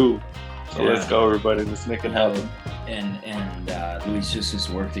 2022. So let's go, everybody. Let's make it happen. And Luís, just this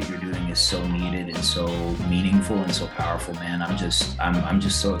work that you're doing is so needed and so meaningful and so powerful, man. I'm just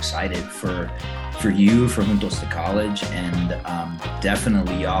so excited for you, for Juntos to College, and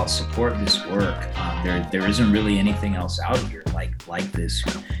definitely y'all support this work. There isn't really anything else out here like this.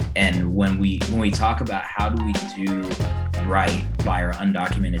 And when we talk about how do we do right by our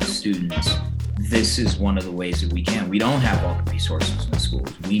undocumented students, this is one of the ways that we can. We don't have all the resources in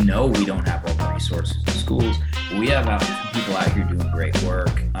schools. We know we don't have all the resources in schools, but we have people out here doing great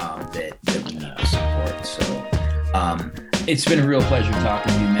work that we need to support. So it's been a real pleasure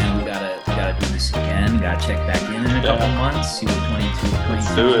talking to you, man. We gotta do this again. Gotta check back in a couple months, see what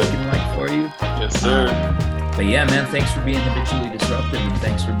 2022 is looking like for you. Yes, sir. But yeah, man, thanks for being habitually disruptive, and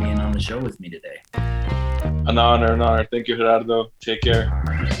thanks for being on the show with me today. An honor. Thank you, Gerardo. Take care. All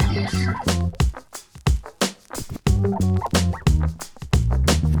right.